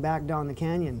walking back down the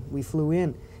canyon. We flew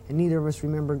in, and neither of us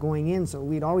remember going in, so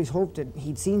we'd always hoped that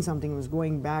he'd seen something and was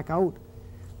going back out,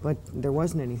 but there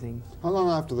wasn't anything. How long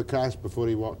after the crash before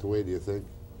he walked away, do you think?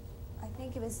 I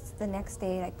think it was the next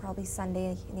day, like probably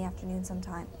Sunday in the afternoon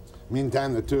sometime.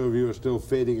 Meantime, the two of you are still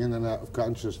fading in and out of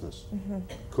consciousness.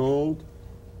 Cold?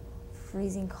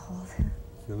 Freezing cold.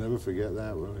 You'll never forget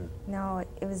that, will you? No,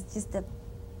 it was just it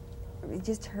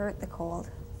just hurt, the cold.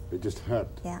 It just hurt?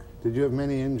 Yeah. Did you have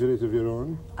many injuries of your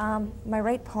own? My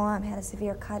right palm had a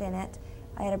severe cut in it.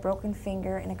 I had a broken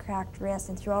finger and a cracked wrist,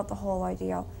 and throughout the whole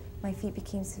ordeal, my feet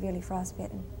became severely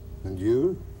frostbitten. And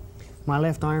you? My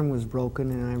left arm was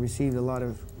broken, and I received a lot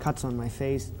of cuts on my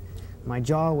face. My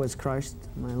jaw was crushed.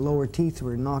 My lower teeth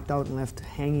were knocked out and left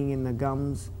hanging in the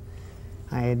gums.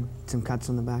 I had some cuts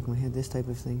on the back of my head, this type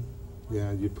of thing.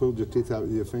 Yeah, you pulled your teeth out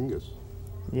with your fingers.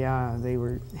 Yeah, they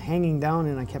were hanging down,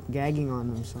 and I kept gagging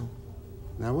on them, so.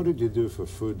 Now, what did you do for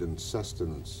food and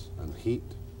sustenance and heat?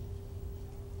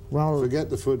 Well, forget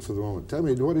the food for the moment. Tell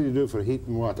me, what did you do for heat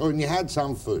and what? Oh, and you had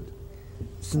some food.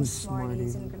 Some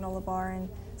Smarties and granola bar and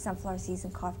sunflower seeds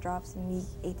and cough drops, and we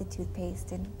ate the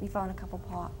toothpaste, and we found a cup of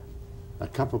pop. A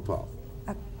cup of pop?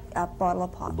 A bottle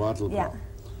of pop. A bottle of pop.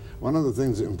 One of the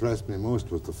things that impressed me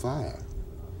most was the fire.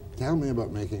 Tell me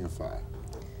about making a fire.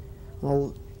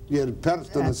 Well, you had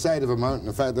perched on the side of a mountain.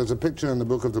 In fact, there's a picture in the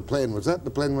book of the plane. Was that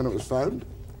the plane when it was found?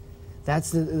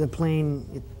 That's the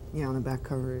plane, yeah, on the back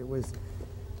cover. It was.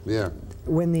 Yeah.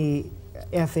 When the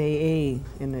FAA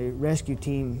and the rescue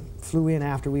team flew in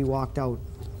after we walked out,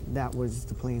 that was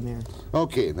the plane there.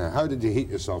 Okay, now how did you heat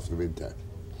yourself in the meantime?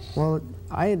 Well,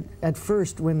 at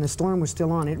first, when the storm was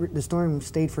still on, the storm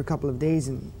stayed for a couple of days,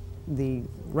 and the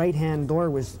right-hand door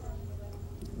was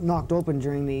knocked open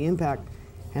during the impact,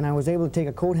 and I was able to take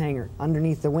a coat hanger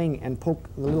underneath the wing and poke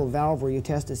the little valve where you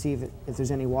test to see if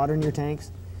there's any water in your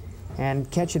tanks, and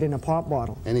catch it in a pop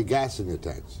bottle. Any gas in your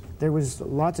tanks? There was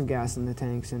lots of gas in the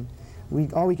tanks, and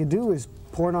all we could do was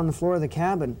pour it on the floor of the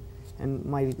cabin, and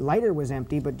my lighter was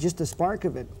empty, but just a spark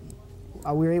of it,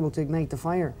 we were able to ignite the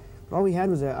fire. But all we had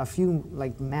was a few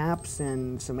like maps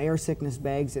and some air sickness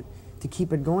bags to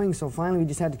keep it going, so finally we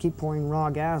just had to keep pouring raw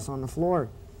gas on the floor.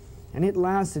 And it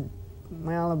lasted,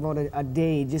 well, about a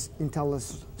day, just until the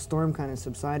storm kind of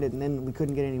subsided, and then we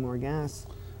couldn't get any more gas.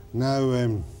 Now,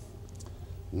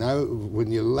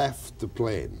 when you left the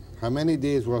plane, how many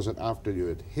days was it after you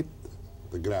had hit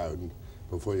the ground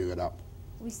before you got up?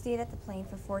 We stayed at the plane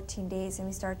for 14 days, and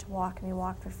we started to walk, and we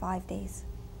walked for 5 days.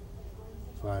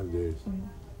 5 days?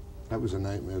 That was a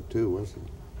nightmare too, wasn't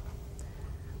it?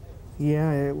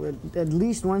 Yeah, at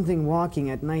least one thing, walking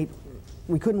at night.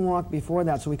 We couldn't walk before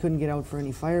that, so we couldn't get out for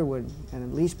any firewood. And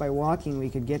at least by walking, we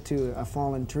could get to a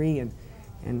fallen tree,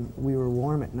 and we were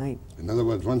warm at night. In other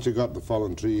words, once you got the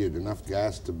fallen tree, you had enough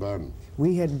gas to burn.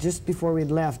 We had, just before we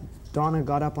had left, Donna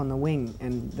got up on the wing,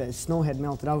 and the snow had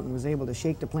melted out and was able to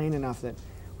shake the plane enough that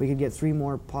we could get 3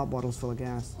 more pop bottles full of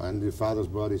gas. And your father's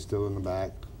body still in the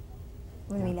back?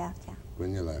 When we left, yeah.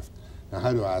 When you left. Now,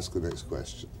 how do I ask the next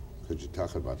question? Could you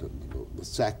talk about it? The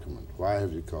sacrament. Why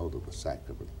have you called it the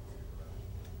sacrament?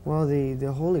 Well,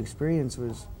 the whole experience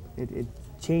was, it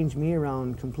changed me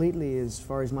around completely as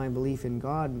far as my belief in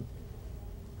God.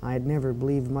 I had never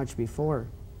believed much before,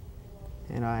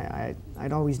 and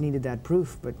I'd always needed that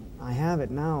proof, but I have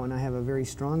it now, and I have a very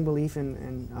strong belief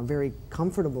and a very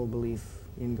comfortable belief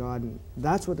in God, and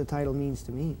that's what the title means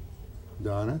to me.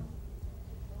 Donna?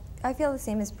 I feel the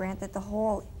same as Brent, that the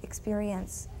whole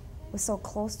experience was so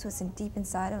close to us and deep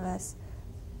inside of us,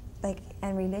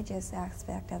 and religious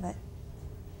aspect of it.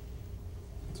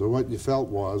 So what you felt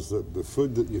was that the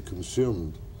food that you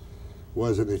consumed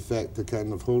was, in effect, a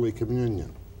kind of Holy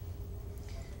Communion.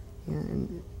 Yeah,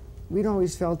 and we'd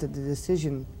always felt that the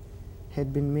decision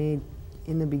had been made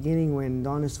in the beginning when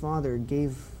Donna's father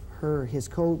gave her his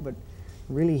coat, but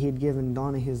really he'd given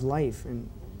Donna his life, and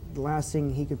the last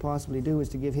thing he could possibly do was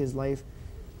to give his life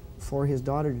for his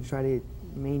daughter to try to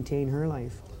maintain her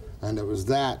life. And it was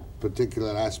that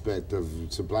particular aspect of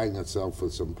supplying yourself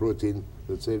with some protein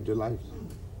that saved your life.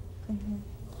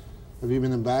 Have you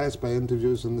been embarrassed by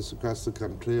interviews in this across the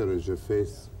country, or is your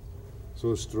faith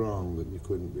so strong that you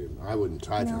couldn't be? I wouldn't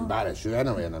try to embarrass you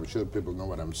anyway, and I'm sure people know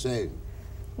what I'm saying.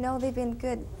 No, they've been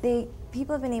good.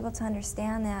 People have been able to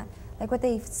understand that. Like, what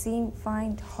they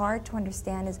find hard to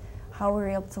understand is how we were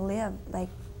able to live,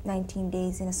 19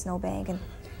 days in a snowbank. And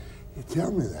you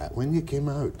tell me that. When you came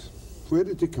out, where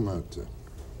did you come out to?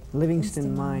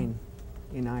 Livingston Mine.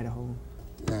 in Idaho.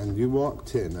 And you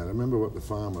walked in. I remember what the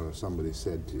farmer or somebody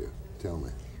said to you. Tell me.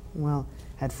 Well,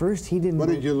 at first he didn't... What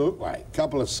did you look like? A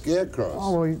couple of scarecrows?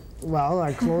 Oh, well,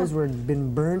 our clothes were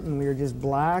been burnt and we were just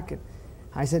black. And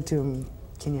I said to him,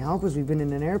 can you help us? We've been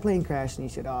in an airplane crash. And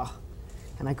he said, oh.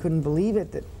 And I couldn't believe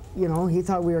it that, you know, he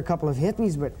thought we were a couple of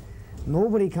hippies, but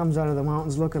nobody comes out of the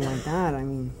mountains looking like that. I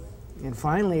mean, and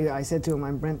finally I said to him,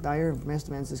 I'm Brent Dyer from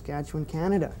Estevan, Saskatchewan,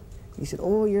 Canada. He said,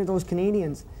 oh, you're those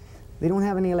Canadians. They don't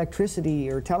have any electricity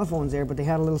or telephones there, but they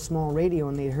had a little small radio,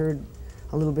 and they heard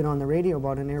a little bit on the radio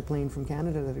about an airplane from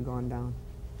Canada that had gone down.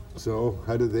 So,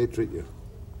 how did they treat you?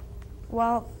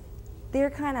 Well, they're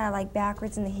kind of like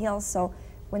backwards in the hills, so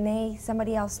when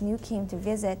somebody else new came to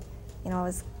visit, you know, it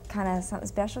was kind of something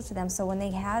special to them. So when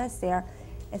they had us there,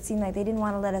 it seemed like they didn't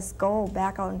want to let us go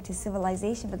back out into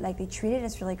civilization, but like they treated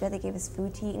us really good. They gave us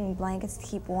food to eat and blankets to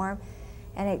keep warm,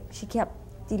 and she kept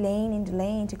delaying and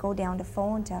delaying to go down to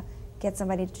phone to get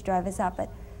somebody to drive us up. But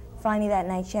finally that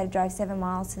night she had to drive 7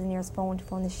 miles to the nearest phone to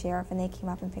phone the sheriff, and they came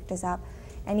up and picked us up.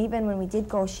 And even when we did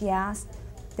go, she asked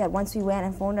that once we went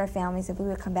and phoned our families if we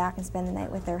would come back and spend the night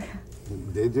with her.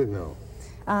 Did you know?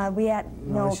 We had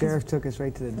no. The sheriff took us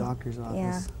right to the doctor's office.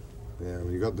 Yeah. Yeah,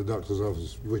 when you got to the doctor's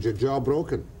office, was your jaw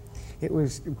broken? It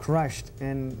was crushed,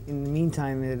 and in the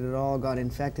meantime it had all got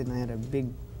infected, and I had a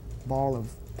big ball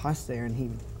of pus there, and he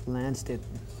lanced it.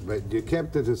 But you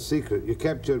kept it a secret. You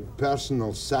kept your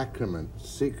personal sacrament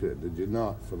secret, did you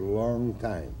not, for a long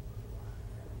time?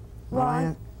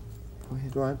 Well,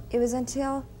 Go ahead. It was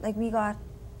until like we got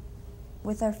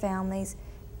with our families,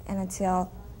 and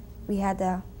until we had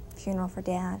the funeral for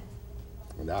Dad.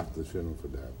 And after the funeral for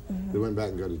Dad, Mm-hmm. they went back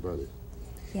and got his body.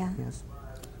 Yeah. Yes.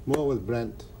 More with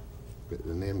Brent, get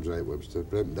the names right, Webster,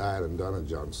 Brent Dyer and Donna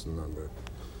Johnson under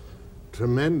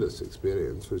tremendous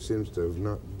experience, which seems to have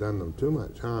not done them too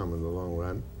much harm in the long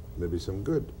run, maybe some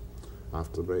good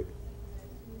after the break.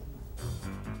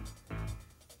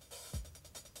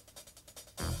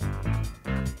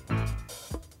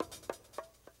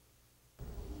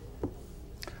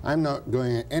 I'm not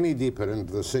going any deeper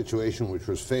into the situation which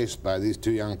was faced by these two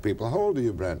young people. How old are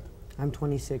you, Brent? I'm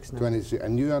 26 now. 26.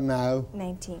 And you are now?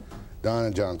 19.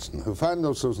 Donna Johnson, who found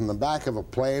themselves in the back of a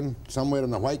plane somewhere in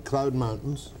the White Cloud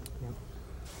Mountains, Yep.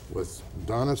 with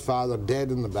Donna's father dead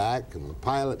in the back, and the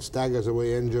pilot staggers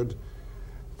away injured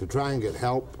to try and get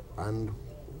help. And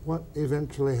what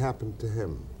eventually happened to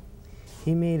him?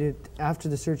 He made it, after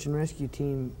the search and rescue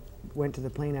team went to the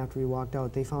plane after we walked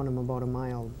out, they found him about a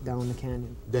mile down the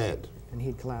canyon. Dead. And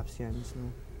he'd collapsed, yeah, in the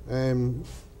snow.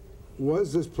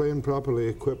 Was this plane properly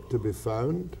equipped to be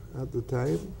found at the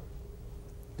time?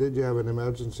 Did you have an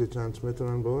emergency transmitter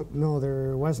on board? No,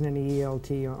 there wasn't any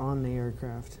ELT on the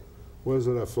aircraft. Was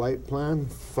there a flight plan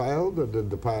filed, or did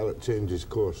the pilot change his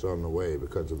course on the way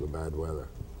because of the bad weather?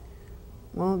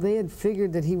 Well, they had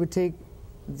figured that he would take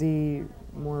the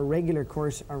more regular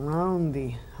course around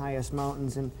the highest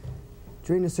mountains, and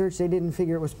during the search they didn't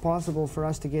figure it was possible for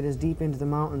us to get as deep into the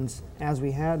mountains as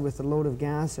we had with the load of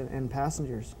gas and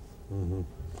passengers. Mm-hmm.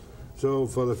 So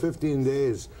for the 15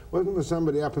 days, wasn't there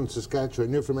somebody up in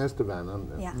Saskatchewan, you're from Estevan, aren't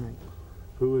you? Yeah. Right.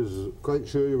 Who was quite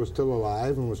sure you were still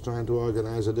alive and was trying to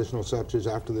organize additional searches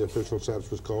after the official search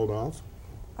was called off?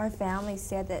 Our family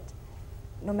said that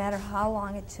no matter how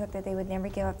long it took, that they would never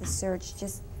give up the search,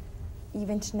 just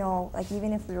even to know, like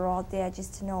even if we were all dead,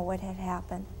 just to know what had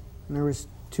happened. And there was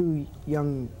two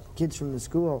young kids from the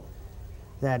school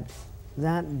that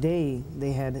day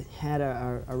they had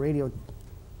a radio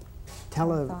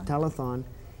telethon,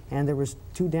 and there was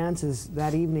 2 dances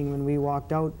that evening when we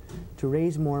walked out to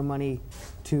raise more money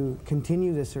to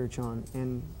continue the search on.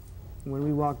 And when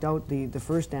we walked out, the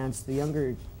first dance, the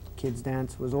younger kids'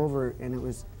 dance, was over, and it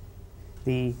was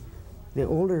the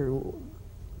older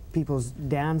people's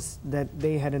dance that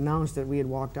they had announced that we had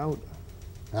walked out.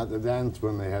 At the dance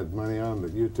when they had money on,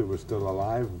 that you two were still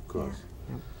alive, of course.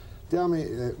 Yeah. Yep. Tell me,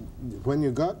 when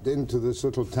you got into this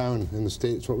little town in the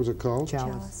States, what was it called?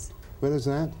 Chalice. Where is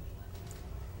that?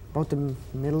 About the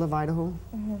middle of Idaho.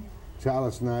 Mm-hmm.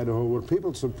 Chalice in Idaho. Were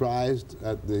people surprised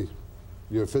at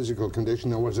your physical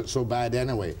condition, or was it so bad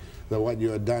anyway that what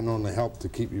you had done only helped to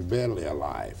keep you barely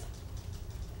alive?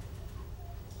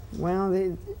 Well,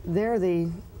 they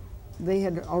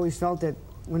had always felt that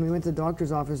when we went to the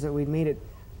doctor's office that we'd made it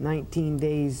 19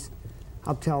 days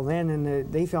up till then,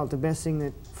 and they felt the best thing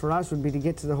that for us would be to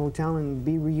get to the hotel and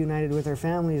be reunited with our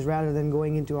families rather than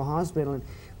going into a hospital. And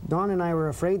Don and I were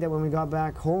afraid that when we got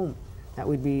back home that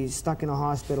we'd be stuck in a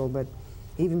hospital, but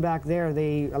even back there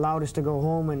they allowed us to go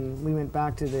home, and we went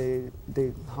back to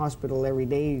the hospital every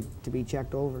day to be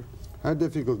checked over. How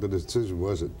difficult a decision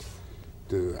was it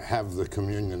to have the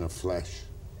communion of flesh?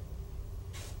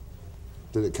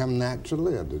 Did it come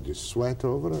naturally, or did you sweat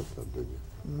over it, or did you?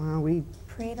 Well, we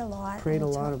prayed a lot. Prayed a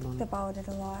and lot talked about it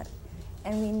a lot.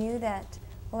 And we knew that,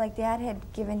 well, like Dad had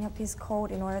given up his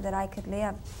coat in order that I could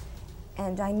live.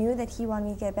 And I knew that he wanted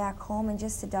me to get back home, and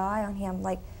just to die on him,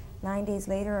 like 9 days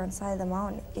later on the side of the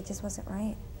mountain, it just wasn't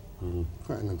right.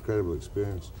 Quite an incredible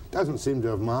experience. Doesn't seem to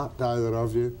have marked either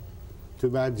of you. Too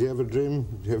bad. Do you ever dream?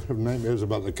 Do you ever have nightmares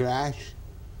about the crash?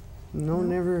 No,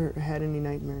 never had any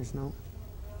nightmares, no.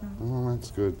 Oh,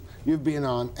 that's good. You've been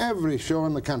on every show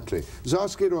in the country.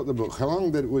 Gzowski wrote the book. How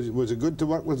long was it good to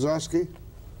work with Gzowski?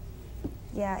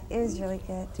 Yeah, it was really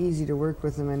good. It's easy to work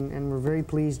with him, and we're very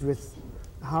pleased with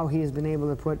how he has been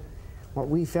able to put what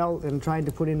we felt and tried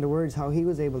to put into words, how he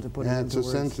was able to put it into words. It's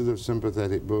a sensitive,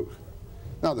 sympathetic book.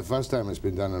 Not the first time it's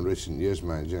been done in recent years,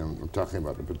 mind you. I'm talking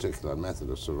about a particular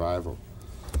method of survival.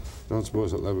 Don't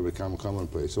suppose it'll ever become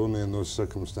commonplace, only in those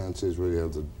circumstances where you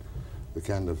have the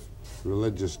kind of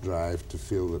religious drive to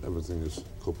feel that everything is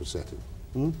copacetic.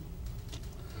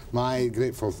 My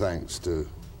grateful thanks to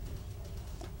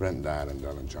Brent, Dyer and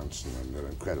Donna Johnson and their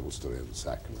incredible story of the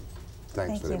Sacrament.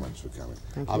 Thanks very much for coming.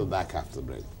 I'll be back after the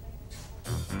break.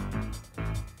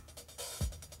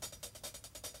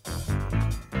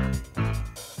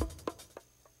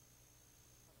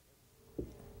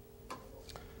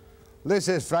 This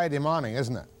is Friday morning,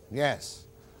 isn't it? Yes.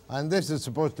 And this is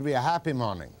supposed to be a happy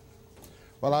morning.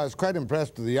 Well, I was quite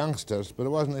impressed with the youngsters, but it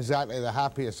wasn't exactly the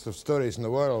happiest of stories in the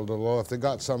world, although if they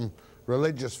got some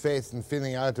religious faith and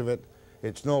feeling out of it,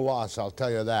 it's no loss, I'll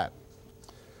tell you that.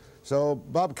 So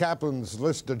Bob Kaplan's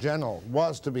Solicitor General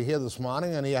was to be here this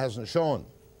morning, and he hasn't shown.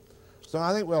 So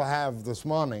I think we'll have this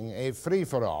morning a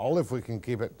free-for-all, if we can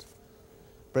keep it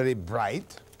pretty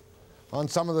bright, on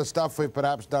some of the stuff we've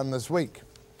perhaps done this week.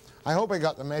 I hope I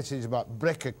got the message about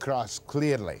BCRIC across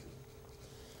clearly.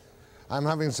 I'm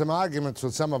having some arguments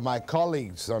with some of my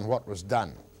colleagues on what was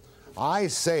done. I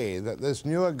say that this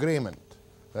new agreement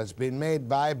that's been made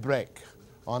by BCRIC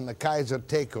on the Kaiser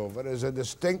takeover is a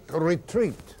distinct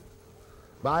retreat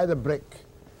by the BCRIC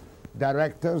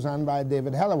directors and by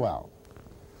David Helliwell,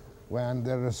 when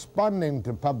they're responding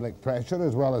to public pressure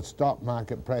as well as stock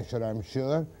market pressure, I'm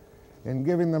sure, in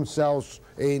giving themselves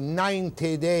a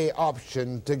 90-day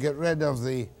option to get rid of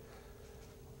the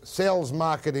sales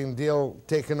marketing deal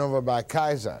taken over by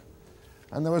Kaiser.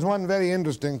 And there was one very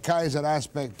interesting Kaiser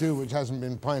aspect too, which hasn't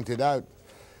been pointed out.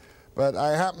 But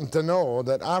I happen to know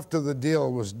that after the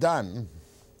deal was done,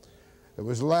 it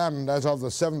was learned as of the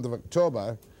 7th of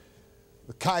October,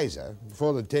 the Kaiser,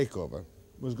 before the takeover,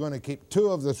 was going to keep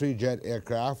 2 of the 3 jet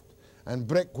aircraft, and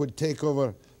BCRIC would take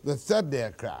over the 3rd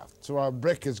aircraft. So our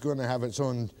BCRIC is going to have its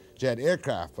own jet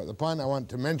aircraft. But the point I want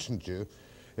to mention to you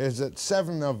is that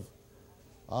 7 of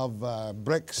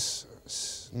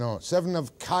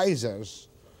Kaiser's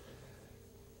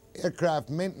aircraft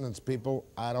maintenance people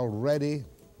are already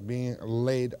being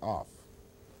laid off.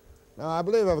 Now, I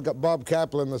believe I've got Bob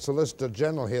Kaplan, the Solicitor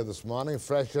General, here this morning,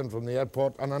 fresh in from the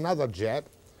airport on another jet.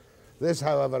 This,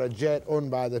 however, a jet owned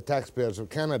by the taxpayers of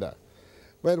Canada.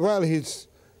 But while he's...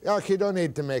 Look, you don't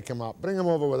need to make him up. Bring him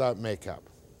over without makeup.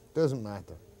 Doesn't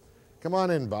matter. Come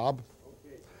on in, Bob.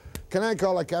 Okay. Can I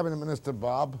call a Cabinet Minister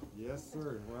Bob? Yes,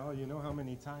 sir. Well, you know how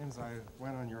many times I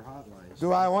went on your hotline.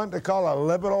 Do I want to call a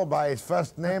Liberal by his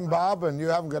first name, Bob, and you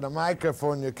haven't got a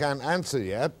microphone you can't answer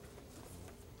yet?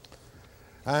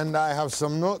 And I have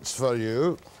some notes for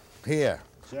you here.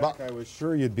 Jack, I was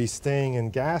sure you'd be staying in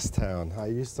Gastown. I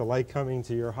used to like coming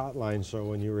to your hotline show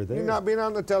when you were there. You've not been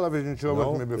on the television show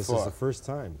with me before? This is the first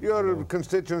time. Your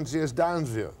constituency is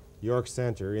Downsview. York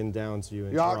Centre in Downsview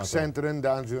in York Toronto. Centre in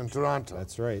Downsview in Toronto.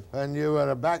 That's right. And you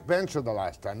were a backbencher the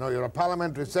last time. No, you're a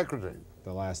parliamentary secretary.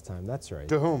 The last time, that's right.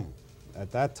 To whom?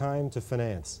 At that time, to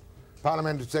Finance.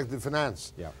 Parliamentary Secretary of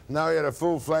Finance. Yeah. Now you're a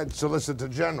full-fledged Solicitor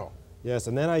General. Yes,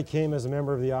 and then I came as a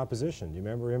member of the opposition. You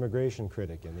remember immigration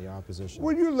critic in the opposition?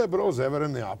 Were you Liberals ever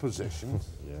in the opposition?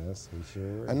 Yes, we sure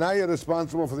were. And now you're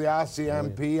responsible for the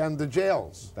RCMP and the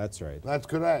jails. That's right. That's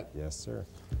correct. Yes, sir.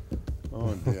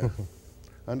 Oh, dear.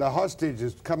 And a hostage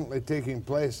is currently taking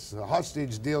place. A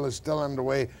hostage deal is still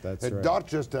underway at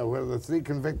Dorchester, where the 3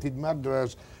 convicted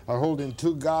murderers are holding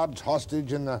 2 guards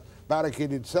hostage in a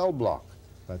barricaded cell block.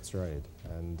 That's right.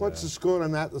 And what's the score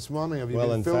on that this morning? Have you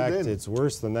been filled in? Well, in fact, it's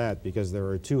worse than that, because there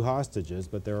are 2 hostages,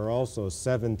 but there are also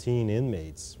 17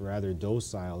 inmates, rather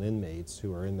docile inmates,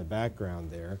 who are in the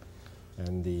background there,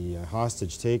 and the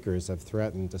hostage takers have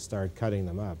threatened to start cutting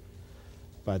them up.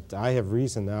 But I have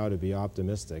reason now to be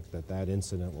optimistic that that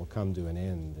incident will come to an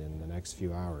end in the next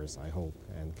few hours, I hope,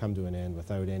 and come to an end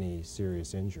without any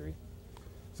serious injury.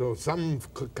 So some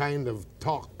kind of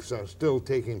talks are still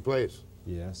taking place?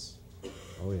 Yes.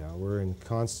 Oh yeah, we're in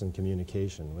constant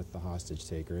communication with the hostage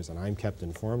takers, and I'm kept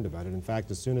informed about it. In fact,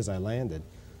 as soon as I landed,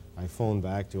 I phoned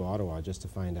back to Ottawa just to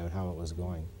find out how it was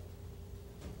going.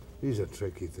 These are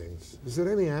tricky things. Is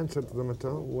there any answer to them at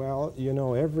all? Well, you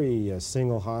know, every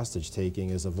single hostage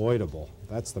taking is avoidable.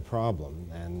 That's the problem.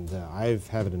 And I've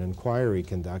had an inquiry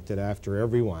conducted after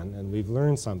every one, and we've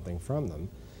learned something from them.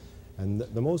 And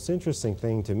the most interesting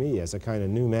thing to me as a kind of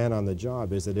new man on the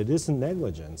job is that it isn't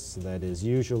negligence that is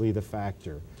usually the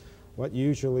factor. What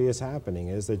usually is happening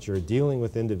is that you're dealing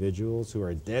with individuals who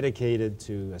are dedicated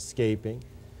to escaping,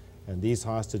 and these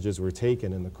hostages were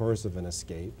taken in the course of an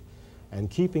escape. And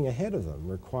keeping ahead of them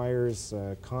requires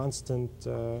constant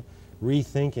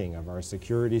rethinking of our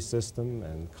security system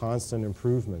and constant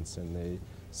improvements in the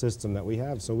system that we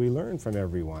have. So we learn from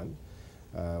everyone.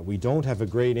 We don't have a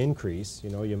great increase. You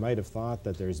know, you might have thought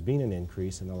that there's been an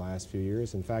increase in the last few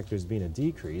years. In fact, there's been a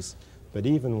decrease, but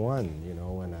even one, you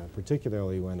know, when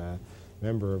particularly when a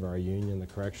member of our union, the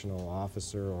correctional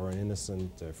officer, or an innocent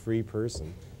free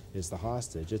person is the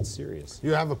hostage, it's serious.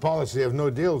 You have a policy of no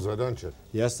deals, though, don't you?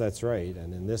 Yes, that's right.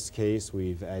 And in this case,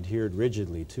 we've adhered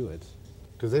rigidly to it.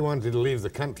 Because they wanted to leave the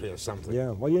country or something. Yeah,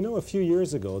 well, you know, a few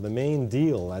years ago, the main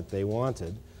deal that they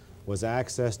wanted was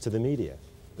access to the media.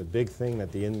 The big thing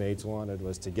that the inmates wanted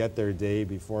was to get their day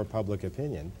before public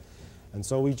opinion. And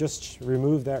so we just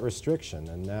removed that restriction,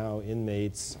 and now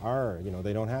inmates are, you know,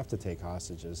 they don't have to take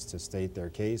hostages to state their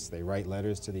case. They write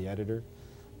letters to the editor.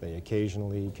 They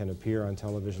occasionally can appear on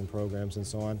television programs and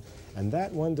so on. And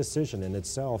that one decision in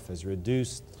itself has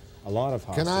reduced a lot of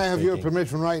hostage Can I have taking. your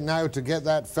permission right now to get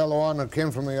that fellow on who came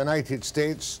from the United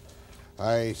States?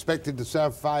 I expected to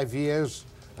serve 5 years,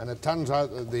 and it turns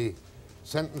out that the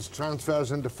sentence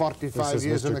transfers into 45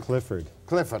 years in Mr. Clifford.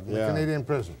 Clifford, in the Canadian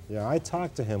prison. Yeah, I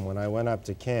talked to him when I went up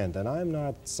to Kent, and I'm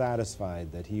not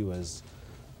satisfied that he was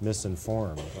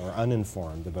misinformed or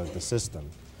uninformed about the system.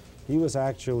 He was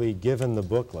actually given the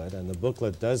booklet, and the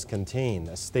booklet does contain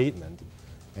a statement,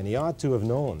 and he ought to have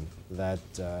known that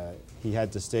he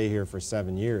had to stay here for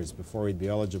 7 years before he'd be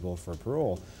eligible for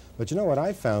parole. But you know what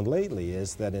I found lately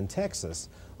is that in Texas,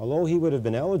 although he would have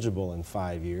been eligible in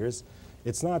 5 years,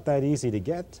 it's not that easy to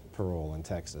get parole in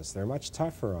Texas. They're much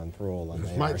tougher on parole than they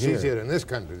are here. It's much easier in this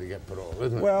country to get parole,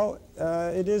 isn't it? Well,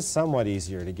 it is somewhat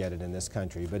easier to get it in this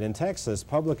country, but in Texas,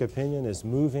 public opinion is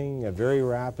moving very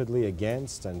rapidly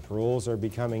against, and paroles are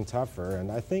becoming tougher,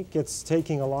 and I think it's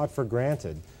taking a lot for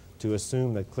granted to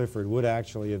assume that Clifford would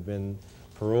actually have been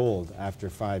paroled after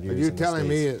 5 years in the States. Are you telling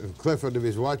me, Clifford, if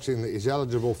he's watching, that he's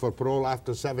eligible for parole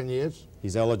after 7 years?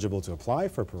 He's eligible to apply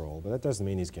for parole, but that doesn't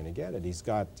mean he's going to get it.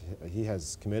 He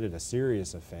has committed a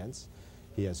serious offense.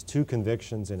 He has 2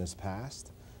 convictions in his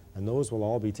past, and those will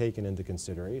all be taken into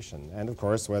consideration. And of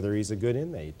course, whether he's a good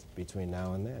inmate between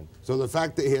now and then. So the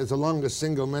fact that he has the longest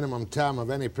single minimum term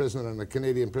of any prisoner in a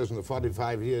Canadian prison of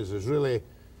 45 years is really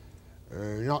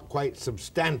not quite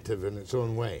substantive in its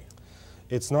own way.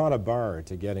 It's not a bar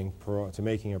to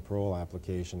making a parole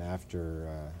application after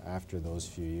those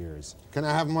few years. Can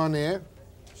I have him on the air?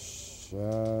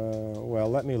 Well,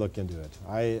 let me look into it.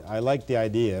 I like the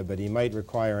idea, but he might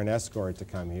require an escort to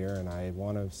come here, and I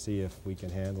want to see if we can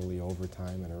handle the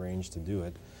overtime and arrange to do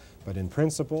it. But in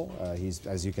principle,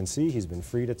 as you can see, he's been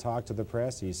free to talk to the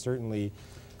press. He's certainly...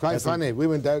 Quite funny, we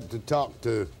went out to talk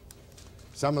to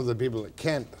some of the people at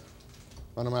Kent.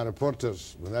 One of my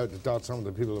reporters went out to talk to some of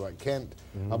the people at Kent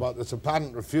about this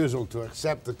apparent refusal to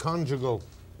accept the conjugal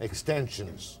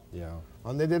extensions. Yeah.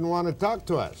 And they didn't want to talk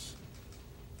to us.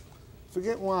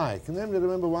 Forget why. Can anybody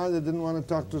remember why they didn't want to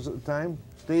talk to us at the time?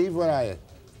 Steve, where are you?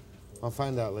 I'll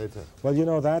find out later. Well, you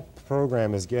know, that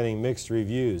program is getting mixed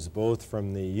reviews, both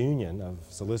from the Union of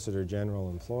Solicitor General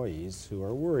employees, who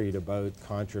are worried about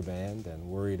contraband and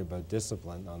worried about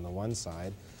discipline on the one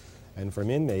side, and from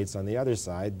inmates on the other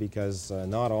side, because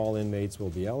not all inmates will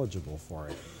be eligible for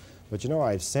it. But you know,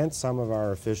 I've sent some of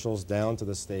our officials down to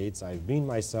the States. I've been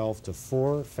myself to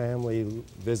 4 family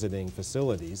visiting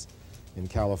facilities in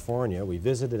California. We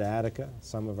visited Attica.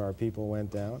 Some of our people went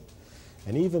down.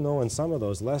 And even though in some of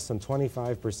those less than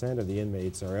 25% of the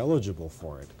inmates are eligible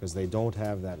for it because they don't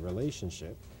have that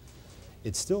relationship,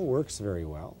 it still works very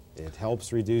well. It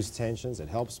helps reduce tensions, it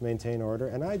helps maintain order,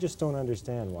 and I just don't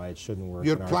understand why it shouldn't work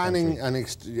You're in our planning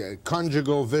country.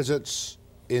 conjugal visits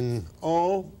in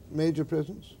all major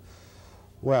prisons?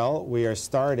 Well, we are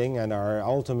starting, and our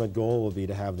ultimate goal will be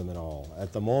to have them in all.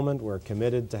 At the moment, we're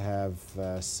committed to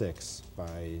have 6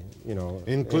 by, you know...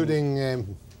 Including,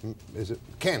 is it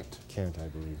Kent? Kent, I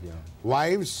believe, yeah.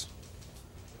 Wives?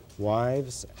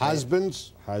 Wives.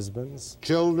 Husbands? Husbands.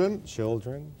 Children?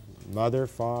 Children. Mother,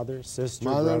 father, sister,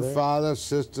 brother. brother. Father,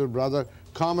 sister, brother.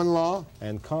 Common law?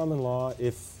 And common law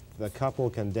if the couple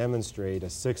can demonstrate a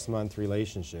 6-month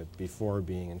relationship before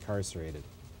being incarcerated.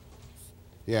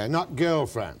 Yeah, not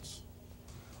girlfriends.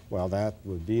 Well, that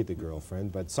would be the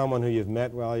girlfriend, but someone who you've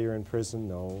met while you're in prison,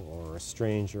 no, or a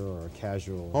stranger or a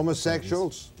casual...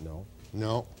 Homosexuals? No.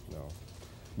 No. No.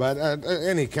 But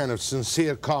any kind of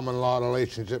sincere common law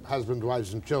relationship, husband,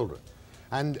 wives, and children.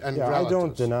 And yeah, relatives. I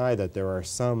don't deny that there are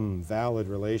some valid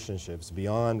relationships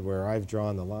beyond where I've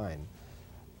drawn the line.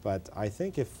 But I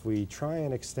think if we try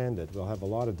and extend it, we'll have a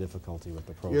lot of difficulty with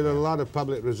the program. You had a lot of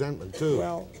public resentment, too.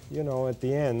 Well, you know, at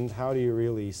the end, how do you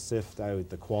really sift out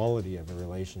the quality of a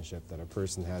relationship that a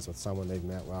person has with someone they've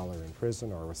met while they're in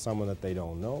prison or with someone that they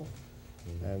don't know?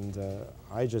 And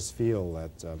I just feel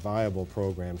that a viable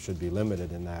program should be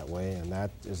limited in that way, and that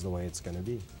is the way it's going to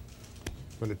be.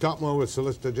 We're going to talk more with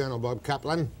Solicitor General Bob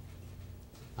Kaplan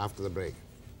after the break.